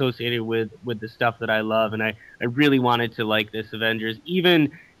associated with the stuff that I love, and I really wanted to like this Avengers,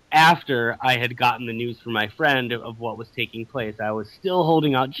 even after I had gotten the news from my friend of what was taking place. I was still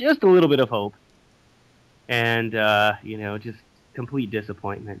holding out just a little bit of hope, and just complete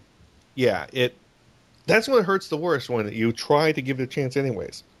disappointment. Yeah, that's what hurts the worst, when you try to give it a chance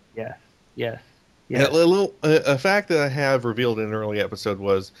anyways. Yes. A fact that I have revealed in an early episode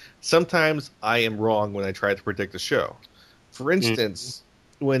was sometimes I am wrong when I try to predict a show. For instance,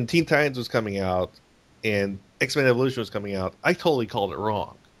 when Teen Titans was coming out and X-Men Evolution was coming out, I totally called it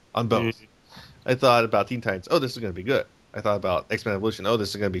wrong on both. I thought about Teen Titans, oh, this is going to be good. I thought about X-Men Evolution, oh, this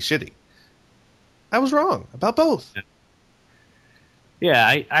is going to be shitty. I was wrong about both.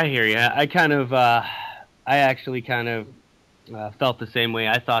 Yeah, I hear you. I actually kind of felt the same way.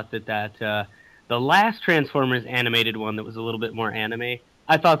 I thought that the last Transformers animated one that was a little bit more anime,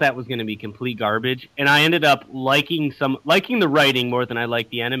 I thought that was going to be complete garbage, and I ended up liking the writing more than I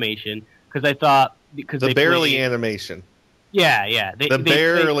liked the animation, because I thought animation. Yeah.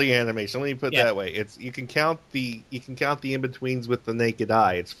 Animation. Let me put it that way. You can count the in betweens with the naked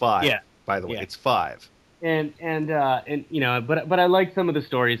eye. It's 5. Yeah. By the way, it's 5. And but I like some of the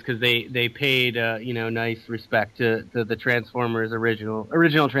stories because they paid nice respect to the Transformers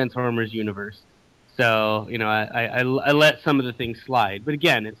original Transformers universe. So I let some of the things slide. But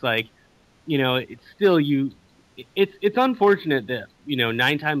again, it's like it's still it's unfortunate that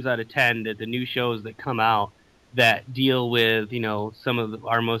 9 times out of 10 that the new shows that come out that deal with some of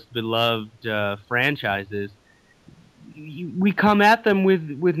our most beloved franchises, we come at them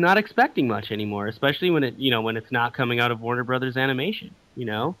with not expecting much anymore, especially when it's not coming out of Warner Brothers Animation.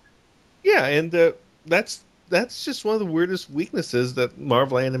 Yeah, and that's just one of the weirdest weaknesses that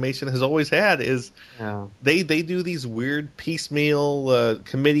Marvel Animation has always had is they do these weird piecemeal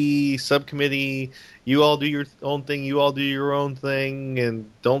subcommittee. You all do your own thing, you all do your own thing,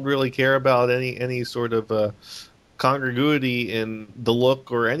 and don't really care about any sort of congruity in the look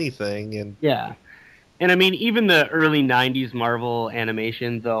or anything. And yeah. And I mean, even the early '90s Marvel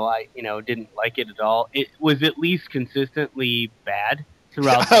animation, though I, didn't like it at all, it was at least consistently bad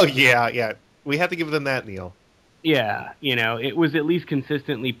throughout. Oh yeah, we have to give them that, Neil. Yeah, it was at least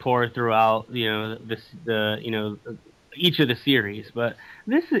consistently poor throughout, each of the series. But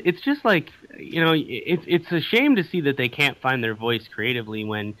it's just like, it's a shame to see that they can't find their voice creatively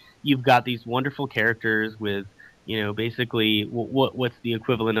when you've got these wonderful characters with. Basically what's the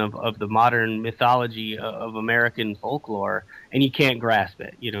equivalent of the modern mythology of American folklore, and you can't grasp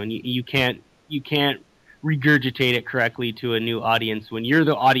it, and you can't regurgitate it correctly to a new audience when you're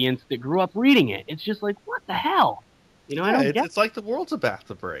the audience that grew up reading it. It's just like, what the hell? It's like the world's about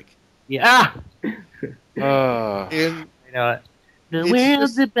to break. Yeah. The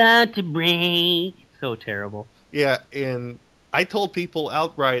world's about to break. So terrible. Yeah, and I told people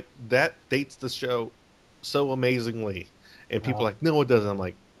outright that dates the show so amazingly, and people are like, no, it doesn't. I'm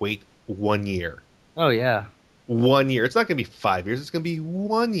like, wait 1 year. Oh yeah, 1 year. It's not gonna be 5 years. It's gonna be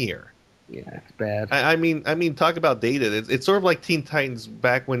 1 year. Yeah, it's bad. I mean, talk about dated. It's sort of like Teen Titans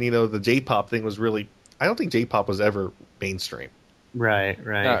back when the J-pop thing was really. I don't think J-pop was ever mainstream. Right.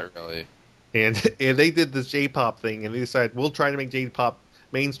 Not really. And they did this J-pop thing, and they decided we'll try to make J-pop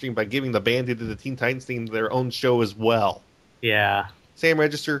mainstream by giving the band who did the Teen Titans theme their own show as well. Yeah. Sam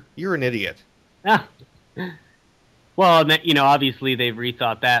Register, you're an idiot. Yeah. Well, obviously they've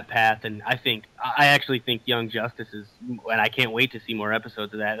rethought that path, and I actually think Young Justice is, and I can't wait to see more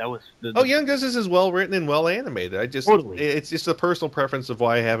episodes of that. That was Young Justice is well written and well animated. It's just a personal preference of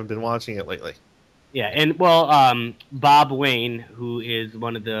why I haven't been watching it lately. Yeah, and Bob Wayne, who is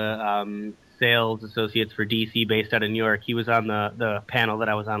one of the sales associates for DC, based out of New York, he was on the panel that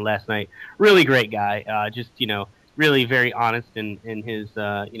I was on last night. Really great guy. Really very honest in his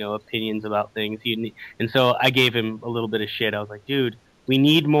opinions about things. And so I gave him a little bit of shit. I was like, dude, we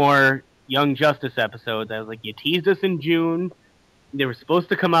need more Young Justice episodes. I was like, you teased us in June. They were supposed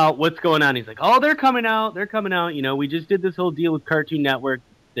to come out. What's going on? He's like, oh, they're coming out. They're coming out. We just did this whole deal with Cartoon Network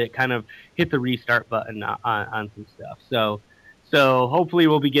that kind of hit the restart button on some stuff. So hopefully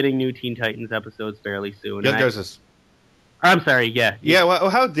we'll be getting new Teen Titans episodes fairly soon. Young Justice. I'm sorry, yeah. Yeah, well,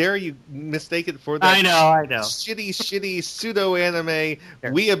 how dare you mistake it for that I know. shitty pseudo-anime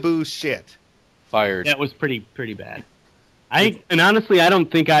weeaboo shit. Fired. That was pretty bad. And honestly, I don't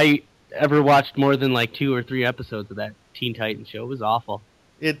think I ever watched more than like 2 or 3 episodes of that Teen Titans show. It was awful.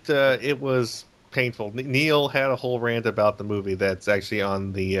 It was painful. Neil had a whole rant about the movie that's actually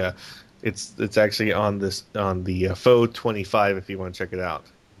on the it's actually on the Faux 25 if you want to check it out.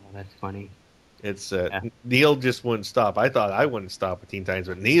 Oh, that's funny. It's Neil just wouldn't stop. I thought I wouldn't stop with Teen Titans,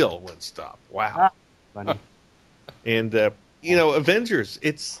 but Neil wouldn't stop. Wow. Funny. And Avengers.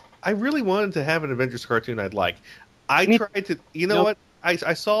 I really wanted to have an Avengers cartoon I'd like. I tried to. You know what?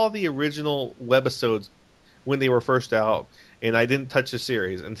 I saw the original webisodes when they were first out, and I didn't touch the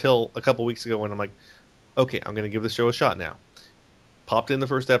series until a couple weeks ago when I'm like, okay, I'm going to give the show a shot now. Popped in the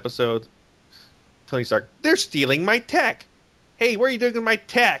first episode. Tony Stark, they're stealing my tech. Hey, what are you doing with my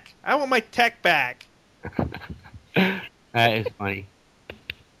tech? I want my tech back. That is funny.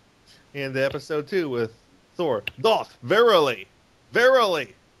 And episode 2 with Thor, doth verily.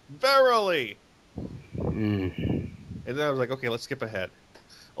 And then I was like, okay, let's skip ahead.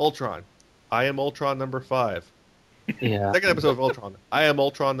 Ultron. I am Ultron number 5. Yeah. Second episode of Ultron. I am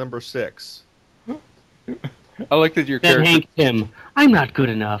Ultron number 6. I like that your character. Hank Pym. I'm not good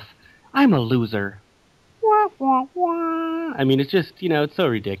enough. I'm a loser. Wah, wah, wah. I mean, it's just, it's so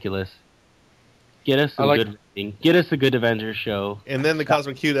ridiculous. Get us a good rating. Get us a good Avengers show. And then the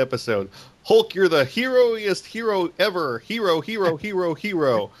Cosmic Cute episode. Hulk, you're the heroiest hero ever. Hero.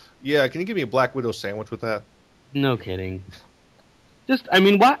 Yeah, can you give me a Black Widow sandwich with that? No kidding. Just,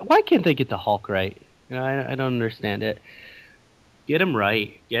 why can't they get the Hulk right? I don't understand it. Get him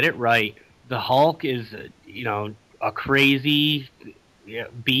right. Get it right. The Hulk is, a crazy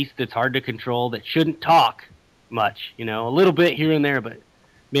beast that's hard to control that shouldn't talk much. A little bit here and there, but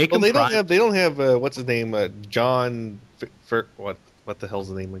make him. They don't have what's his name? John. What the hell's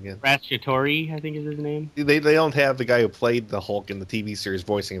the name again? Ratchatori, I think is his name. They don't have the guy who played the Hulk in the TV series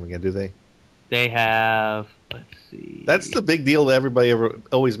voicing him again, do they? They have. Let's see. That's the big deal that everybody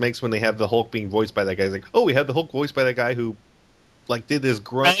always makes when they have the Hulk being voiced by that guy. It's like, oh, we have the Hulk voiced by that guy who, did this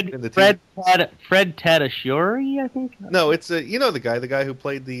grunt in the TV. Fred Tatasciore, I think. No, it's the guy who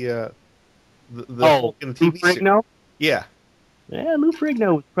played the Hulk in the TV series. Yeah. Yeah, Lou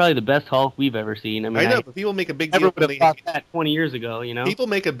Ferrigno was probably the best Hulk we've ever seen. I know, but people make a big deal. Never would have thought that 20 years ago, People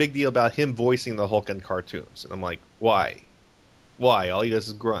make a big deal about him voicing the Hulk in cartoons. And I'm like, why? Why? All he does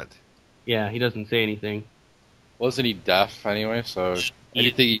is grunt. Yeah, he doesn't say anything. Wasn't he deaf anyway? So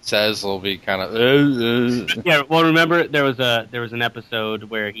anything he says will be kind of. Yeah, well, remember there was an episode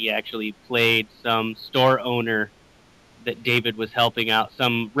where he actually played some store owner that David was helping out,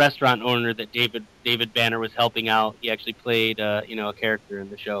 some restaurant owner that David Banner was helping out. He actually played a character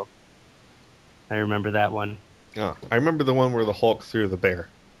in the show. I remember that one. Oh, I remember the one where the Hulk threw the bear.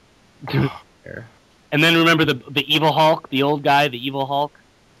 And then remember the evil Hulk, the old guy, the evil Hulk.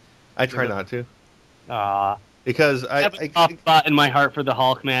 I try not to. Because I have a soft spot in my heart for the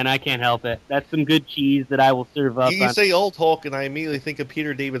Hulk, man. I can't help it. That's some good cheese that I will serve up. You say old Hulk, and I immediately think of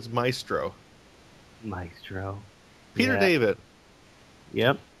Peter David's Maestro. Peter David.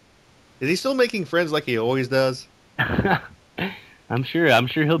 Yep. Is he still making friends like he always does? I'm sure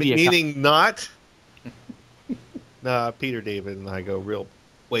he'll be. Meaning not. Nah, Peter David and I go real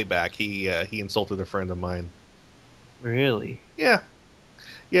way back. He insulted a friend of mine. Really? Yeah.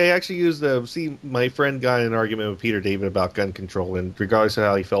 Yeah, he actually used my friend got in an argument with Peter David about gun control, and regardless of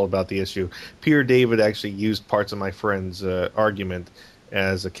how he felt about the issue, Peter David actually used parts of my friend's argument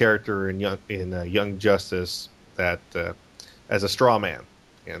as a character in Young Justice that as a straw man,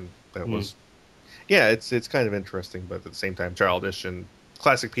 and that was, it's kind of interesting, but at the same time childish and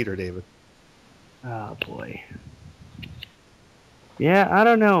classic Peter David. Oh boy. Yeah, I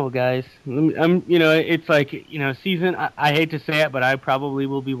don't know, guys. It's like, season. I hate to say it, but I probably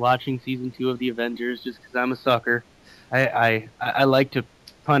will be watching season 2 of the Avengers just because I'm a sucker. I like to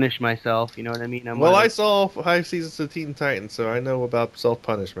punish myself. You know what I mean? I'm one Well, of I those. saw 5 seasons of Teen Titans, so I know about self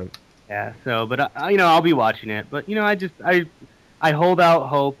punishment. Yeah. So, but I'll be watching it. But I hold out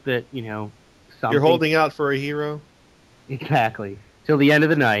hope that You're something holding out for a hero. exactly till the end of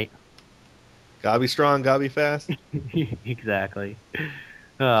the night. Gotta be strong, gotta be fast. Exactly.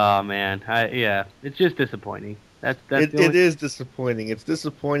 Oh man, yeah, it's just disappointing. That's It, the it only. is disappointing. It's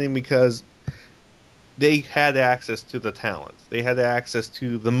disappointing because they had access to the talent, they had access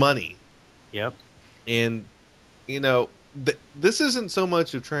to the money, Yep. and you know, this isn't so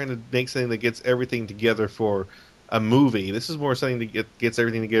much of trying to make something that gets everything together for a movie. This is more something that gets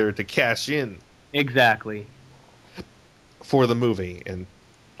everything together to cash in Exactly. for the movie. And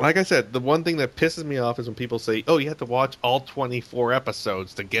like I said, the one thing that pisses me off is when people say, "Oh, you have to watch all 24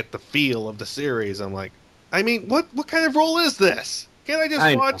 episodes to get the feel of the series." I'm like, I mean, what kind of role is this? Can't I just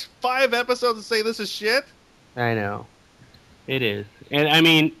I know. watch 5 episodes and say this is shit? I know. It is. And I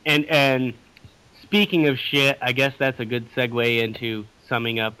mean, and speaking of shit, I guess that's a good segue into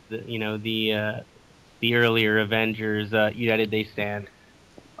summing up the earlier Avengers United They Stand.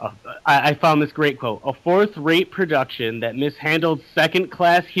 I found this great quote. A fourth-rate production that mishandled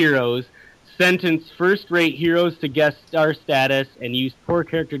second-class heroes, sentenced first-rate heroes to guest star status, and used poor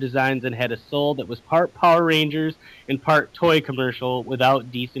character designs and had a soul that was part Power Rangers and part toy commercial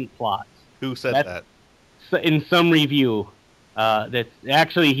without decent plots. Who said That's that? in some review. That's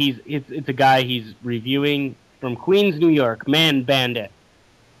actually it's a guy he's reviewing from Queens, New York. Man Bandit.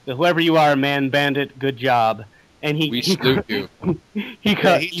 So whoever you are, Man Bandit, good job. And We salute you. He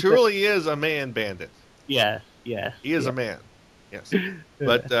Truly is a man bandit. yes. He is a man. Yes.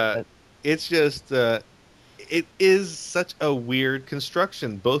 But it's just it is such a weird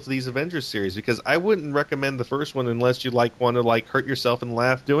construction, both of these Avengers series, because I wouldn't recommend the first one unless you want to hurt yourself and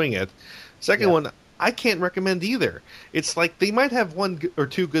laugh doing it. Second one, I can't recommend either. It's like they might have one or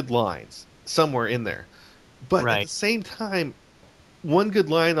two good lines somewhere in there, but at the same time, one good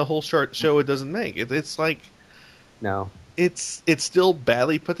line the whole short show it doesn't make. It's like No. it's still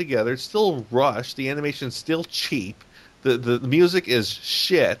badly put together. It's still rushed. The animation's still cheap. The music is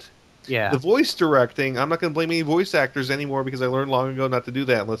shit. Yeah. The voice directing, I'm not going to blame any voice actors anymore because I learned long ago not to do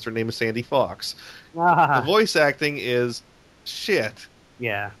that unless their name is Sandy Fox. The voice acting is shit.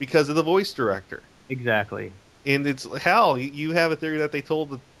 Yeah. Because of the voice director. Exactly. And it's hell. You have a theory that they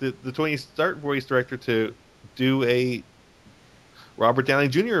told the Tony Stark voice director to do a Robert Downey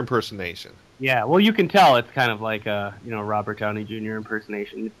Jr. impersonation. Yeah. Well, you can tell it's kind of like a Robert Downey Jr.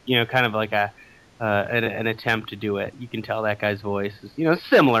 impersonation. Kind of like an attempt to do it. You can tell that guy's voice is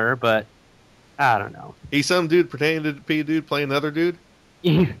similar, but I don't know. He's some dude pretending to be a dude playing another dude.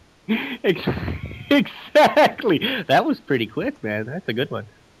 Exactly. That was pretty quick, man. That's a good one.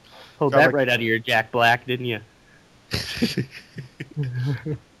 Pulled that right out of your Jack Black, didn't you?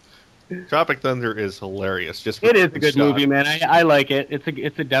 Tropic Thunder is hilarious. It is a good movie, man. I like it. It's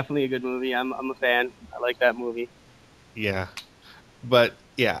definitely a good movie. I'm a fan. I like that movie. Yeah, but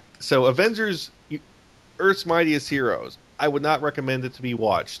yeah. So Avengers, Earth's Mightiest Heroes. I would not recommend it to be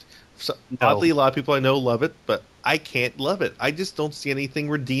watched. So, oddly, a lot of people I know love it, but I can't love it. I just don't see anything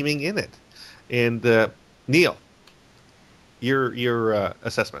redeeming in it. And Neil, your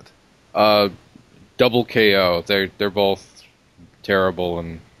assessment. Double KO. They're both terrible,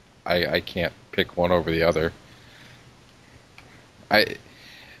 and I can't pick one over the other. I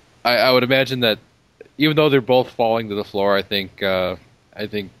would imagine that even though they're both falling to the floor, I think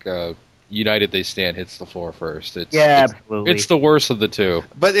United They Stand hits the floor first. Absolutely. It's the worst of the two.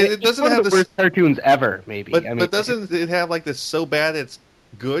 But it doesn't have the worst cartoons ever, maybe. But doesn't it have like this so bad it's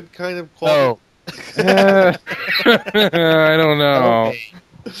good kind of quality? Oh. I don't know.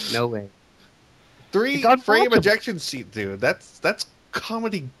 No way. 3-frame ejection seat, dude. That's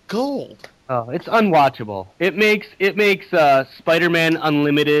comedy gold. Oh, it's unwatchable. It makes Spider-Man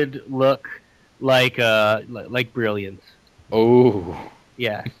Unlimited look like Brilliance. Oh.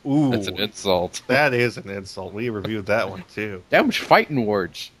 Yeah. Ooh. That's an insult. That is an insult. We reviewed that one too. That was fighting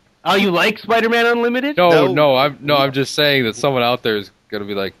words. Oh, you like Spider-Man Unlimited? No. I'm just saying that someone out there is gonna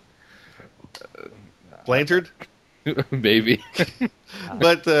be like, Blanchard. Maybe.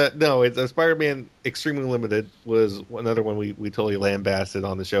 But no, it's Spider-Man Extremely Limited was another one we totally lambasted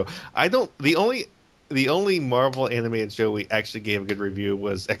on the show. The only Marvel animated show we actually gave a good review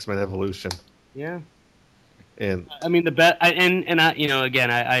was X-Men Evolution. Yeah. And I mean the best, I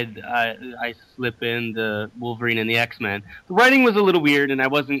slip in the Wolverine and the X-Men. The writing was a little weird, and I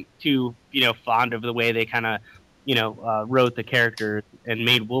wasn't too fond of the way they kind of wrote the character and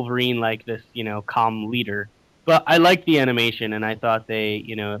made Wolverine like this, calm leader. But I liked the animation, and I thought they,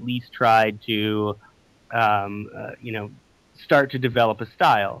 at least tried to, start to develop a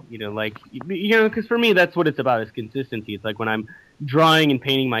style. Because for me, that's what it's about, is consistency. It's like when I'm drawing and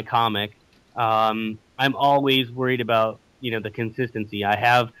painting my comic, I'm always worried about, the consistency.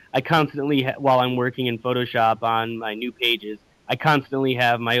 I constantly, while I'm working in Photoshop on my new pages, I constantly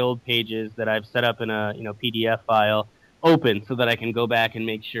have my old pages that I've set up in a, PDF file open so that I can go back and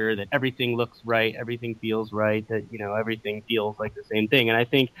make sure that everything looks right, everything feels right, that, everything feels like the same thing. And I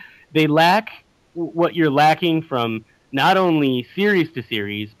think they lack what you're lacking from not only series to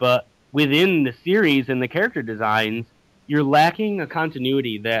series, but within the series and the character designs, you're lacking a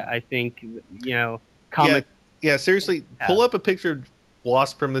continuity that I think, comic. Yeah, seriously, pull up a picture of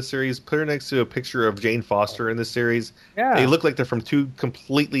Wasp from the series, put her next to a picture of Jane Foster in the series. Yeah. They look like they're from two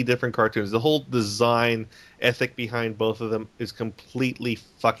completely different cartoons. The whole design ethic behind both of them is completely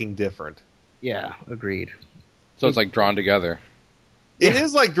fucking different. Yeah, agreed. So it's like drawn together. It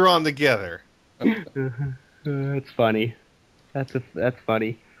is like drawn together. It's funny. That's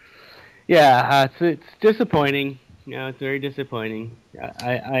funny. Yeah, it's disappointing. It's very disappointing.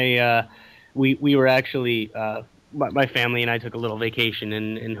 We were actually my family and I took a little vacation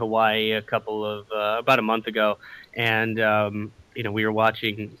in Hawaii about a month ago, and we were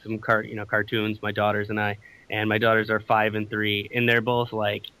watching some cartoons, my daughters and I, and my daughters are 5 and 3, and they're both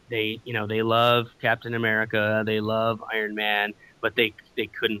like they love Captain America, they love Iron Man, but they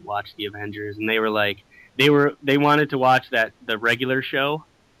couldn't watch the Avengers, and they were like they wanted to watch the regular show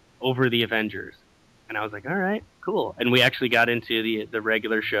over the Avengers, and I was like, all right, cool, and we actually got into the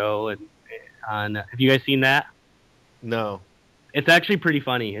regular show. And have you guys seen that? No. It's actually pretty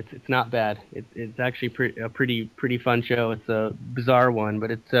funny. It's not bad. It's actually a pretty fun show. It's a bizarre one,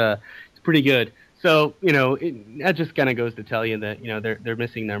 but it's pretty good. So that just kind of goes to tell you that they're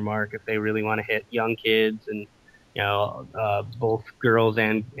missing their mark if they really want to hit young kids and both girls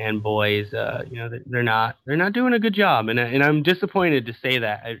and boys. They're not doing a good job, and I'm disappointed to say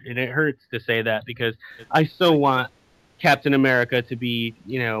that, and it hurts to say that because I so want Captain America to be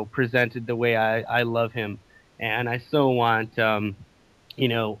presented the way I love him. And I so want, Iron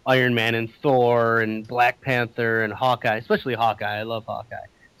Man and Thor and Black Panther and Hawkeye, especially Hawkeye. I love Hawkeye,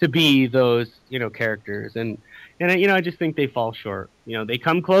 to be those, characters. And I just think they fall short. They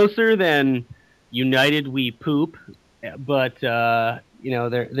come closer than United We Poop, but,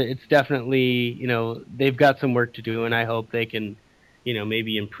 it's definitely, they've got some work to do, and I hope they can,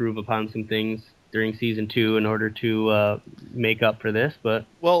 maybe improve upon some things during season 2 in order to make up for this. But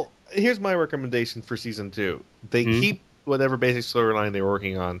here's my recommendation for season 2. They keep whatever basic storyline they're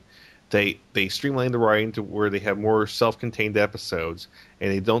working on. They streamline the writing to where they have more self-contained episodes,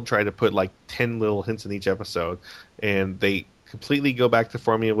 and they don't try to put like 10 little hints in each episode. And they completely go back to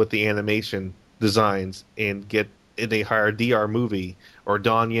formula with the animation designs and they hire DR Movie or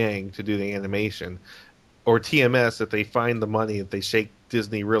Don Yang to do the animation, or TMS if they find the money. If they shake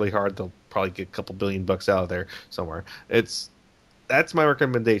Disney really hard, they'll probably get a couple $1 billion out of there somewhere. That's my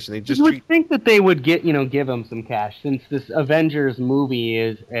recommendation. They just you would think that they would give them some cash, since this Avengers movie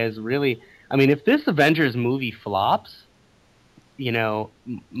is really. I mean, if this Avengers movie flops,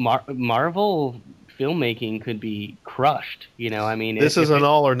 Marvel filmmaking could be crushed. This is an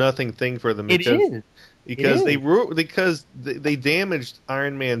all or nothing thing for them. Because they damaged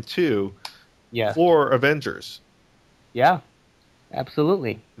Iron Man 2 for Avengers. Yeah,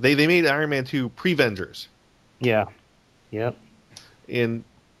 absolutely. They made Iron Man 2 pre-Vengers. Yeah. Yep. And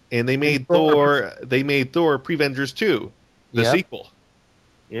they made Thor pre-Vengers 2, the sequel.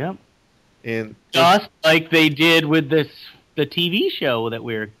 Yep. And just like they did with the TV show that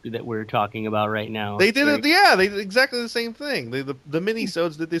we're talking about right now. They did it. Yeah, they did exactly the same thing. The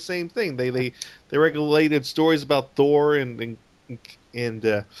minisodes did the same thing. They regulated stories about Thor and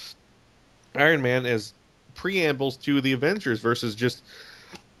Iron Man as preambles to the Avengers versus just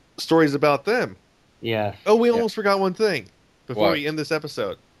stories about them. Yeah. Oh, we almost forgot one thing before we end this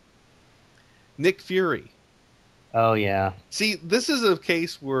episode. Nick Fury. Oh yeah. See, this is a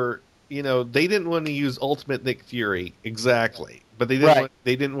case where they didn't want to use Ultimate Nick Fury exactly, but they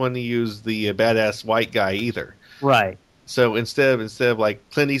didn't want to use the badass white guy either. Right. So instead of like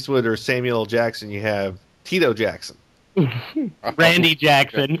Clint Eastwood or Samuel L. Jackson, you have Tito Jackson. Randy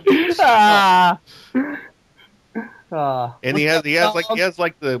Jackson. And he has the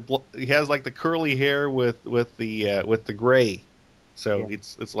curly hair with the gray. So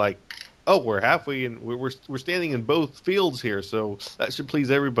it's like, oh, we're halfway and we're standing in both fields here, so that should please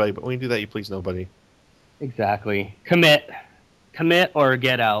everybody. But when you do that, you please nobody. Exactly. Commit or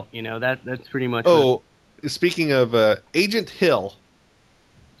get out. That's pretty much. Oh, speaking of Agent Hill,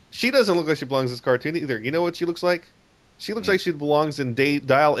 she doesn't look like she belongs in this cartoon either. You know what she looks like? She looks like she belongs in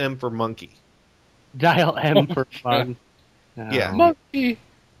Dial M for Monkey. Dial M for fun. Yeah. Monkey.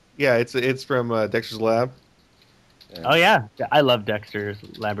 Yeah, it's from Dexter's Lab. Oh yeah, I love Dexter's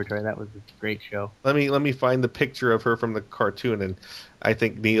Laboratory. That was a great show. Let me find the picture of her from the cartoon, and I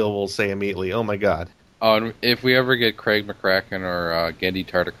think Neil will say immediately, "Oh my God!" Oh, and if we ever get Craig McCracken or Gendy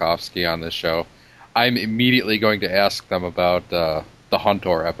Tartakovsky on this show, I'm immediately going to ask them about the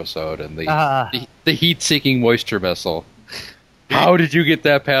Huntor episode and the heat-seeking moisture missile. How did you get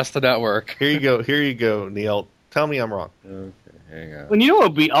that past the network? Here you go, Neil. Tell me I'm wrong. Okay, hang on. Well, you know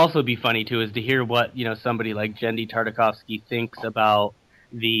what would also be funny too is to hear what somebody like Gendy Tartakovsky thinks about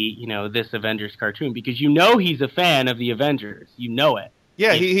the this Avengers cartoon, because he's a fan of the Avengers. You know it.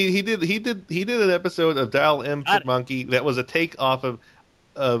 Yeah, he did an episode of Dial M for Monkey that was a take off of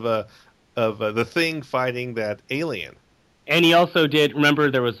the Thing fighting that alien. And he also did. Remember,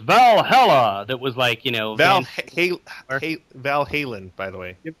 there was Valhalla that was like Val Halen, by the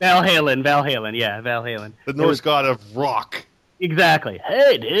way. Valhalla, yeah, Valhalla. The Norse god of rock. Exactly.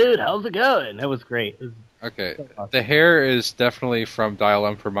 Hey, dude, how's it going? That was great. Okay, the hair is definitely from Dial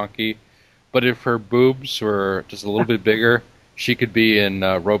M for Monkey, but if her boobs were just a little bit bigger, she could be in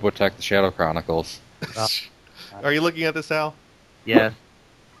Robotech: The Shadow Chronicles. Are you looking at this, Al? Yes.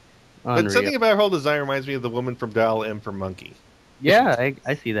 But something about her whole design reminds me of the woman from Dial M for Monkey. Yeah,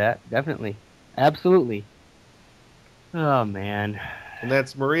 I see that. Definitely. Absolutely. Oh, man. And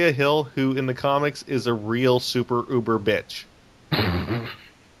that's Maria Hill, who in the comics is a real super uber bitch.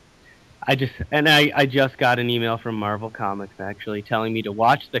 I just got an email from Marvel Comics, actually, telling me to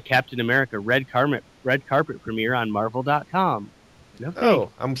watch the Captain America red carpet premiere on Marvel.com. Okay.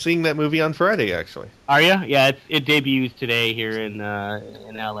 Oh, I'm seeing that movie on Friday, actually. Are you? Yeah, it debuts today here in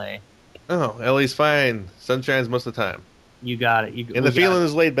LA. Oh, LA's fine. Sun shines most of the time. You got it. And the feeling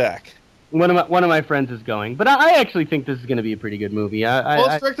is laid back. One of my friends is going, but I actually think this is going to be a pretty good movie.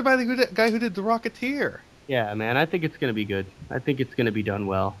 It's directed by the guy who did The Rocketeer. Yeah, man, I think it's going to be good. I think it's going to be done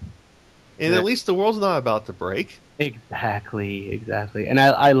well. And at least the world's not about to break. Exactly. And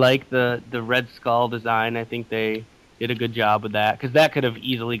I like the Red Skull design. I think they did a good job with that, because that could have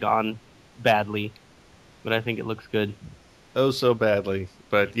easily gone badly, but I think it looks good. Oh, so badly.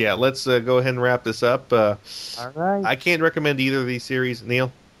 But yeah, let's go ahead and wrap this up. All right. I can't recommend either of these series. Neil?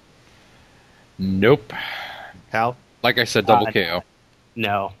 Nope. Hal? Like I said, double KO.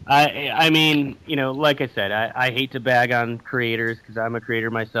 No. I mean, like I said, I hate to bag on creators, because I'm a creator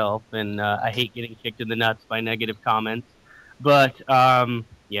myself, and I hate getting kicked in the nuts by negative comments. But,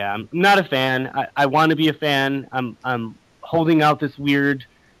 yeah, I'm not a fan. I want to be a fan. I'm holding out this weird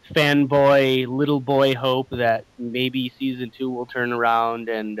fanboy, little boy hope that maybe season 2 will turn around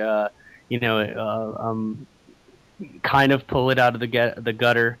and, kind of pull it out of the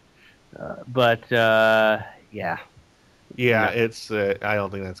gutter. But yeah. Yeah, it's. I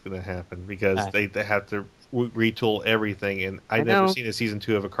don't think that's going to happen, because they have to retool everything, and I've never seen a season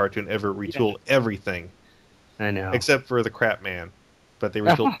 2 of a cartoon ever retool everything. I know. Except for the Crap Man, but they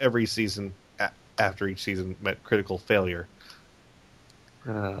retooled every season after each season met critical failure.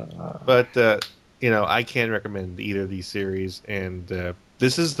 But I can't recommend either of these series, and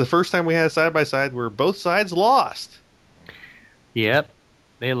this is the first time we had a side by side where both sides lost. Yep,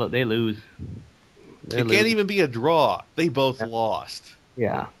 they lose. It can't even be a draw. They both lost.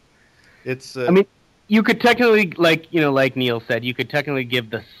 Yeah, it's. I mean, you could technically, like Neil said, you could technically give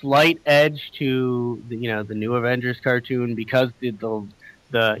the slight edge to the new Avengers cartoon, because the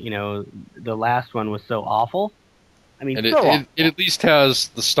last one was so awful. I mean, and it at least has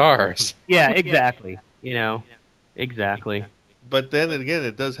the stars. Yeah, exactly. Exactly. But then again,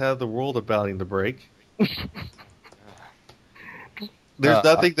 it does have the world about to break. There's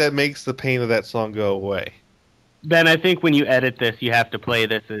nothing that makes the pain of that song go away. Ben, I think when you edit this, you have to play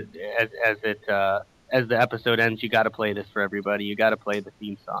this as the episode ends. You got to play this for everybody. You got to play the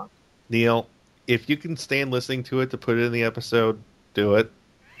theme song. Neil, if you can stand listening to it to put it in the episode, do it.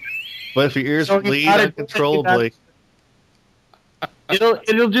 But if your ears bleed uncontrollably,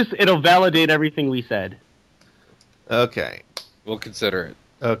 it'll validate everything we said. Okay, we'll consider it.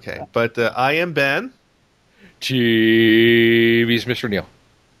 Okay, but I am Ben. Jeeves, Mr. Neil.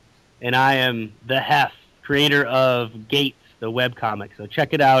 And I am the Hef, creator of Gates, the webcomic. So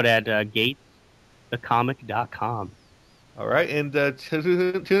check it out at gatesthecomic.com. All right, and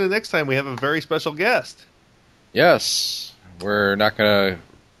tune in the next time. We have a very special guest. Yes, we're not going to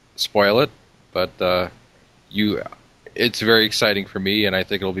spoil it, but it's very exciting for me, and I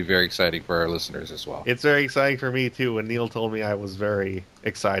think it'll be very exciting for our listeners as well. It's very exciting for me, too. When Neil told me, I was very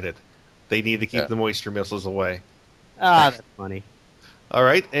excited. They need to keep the moisture missiles away. Ah, that's funny. All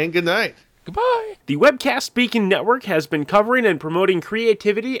right, and good night. Goodbye. The Webcast Beacon Network has been covering and promoting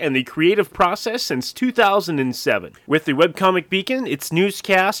creativity and the creative process since 2007. With the Webcomic Beacon, its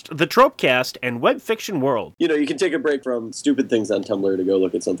newscast, the Tropecast, and Web Fiction World. You know, you can take a break from stupid things on Tumblr to go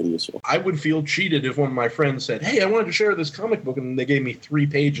look at something useful. I would feel cheated if one of my friends said, hey, I wanted to share this comic book, and they gave me 3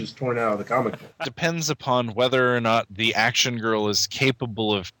 pages torn out of the comic book. Depends upon whether or not the action girl is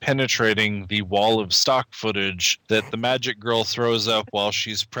capable of penetrating the wall of stock footage that the magic girl throws up while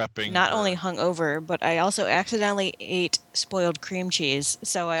she's prepping. Not only hungover, but I also accidentally ate spoiled cream cheese,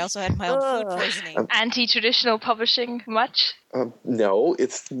 so I also had mild food poisoning. Anti-traditional publishing much? No,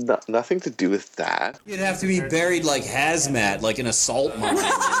 it's nothing to do with that. You'd have to be buried like hazmat, like in a salt mine. For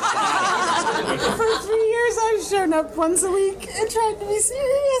 3 years, I've shown up once a week and tried to be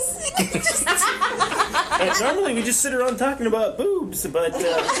serious. Normally, we just sit around talking about boobs, but...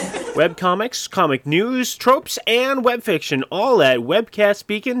 Webcomics, comic news, tropes, and web fiction, all at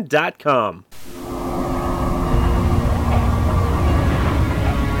webcastbeacon.com.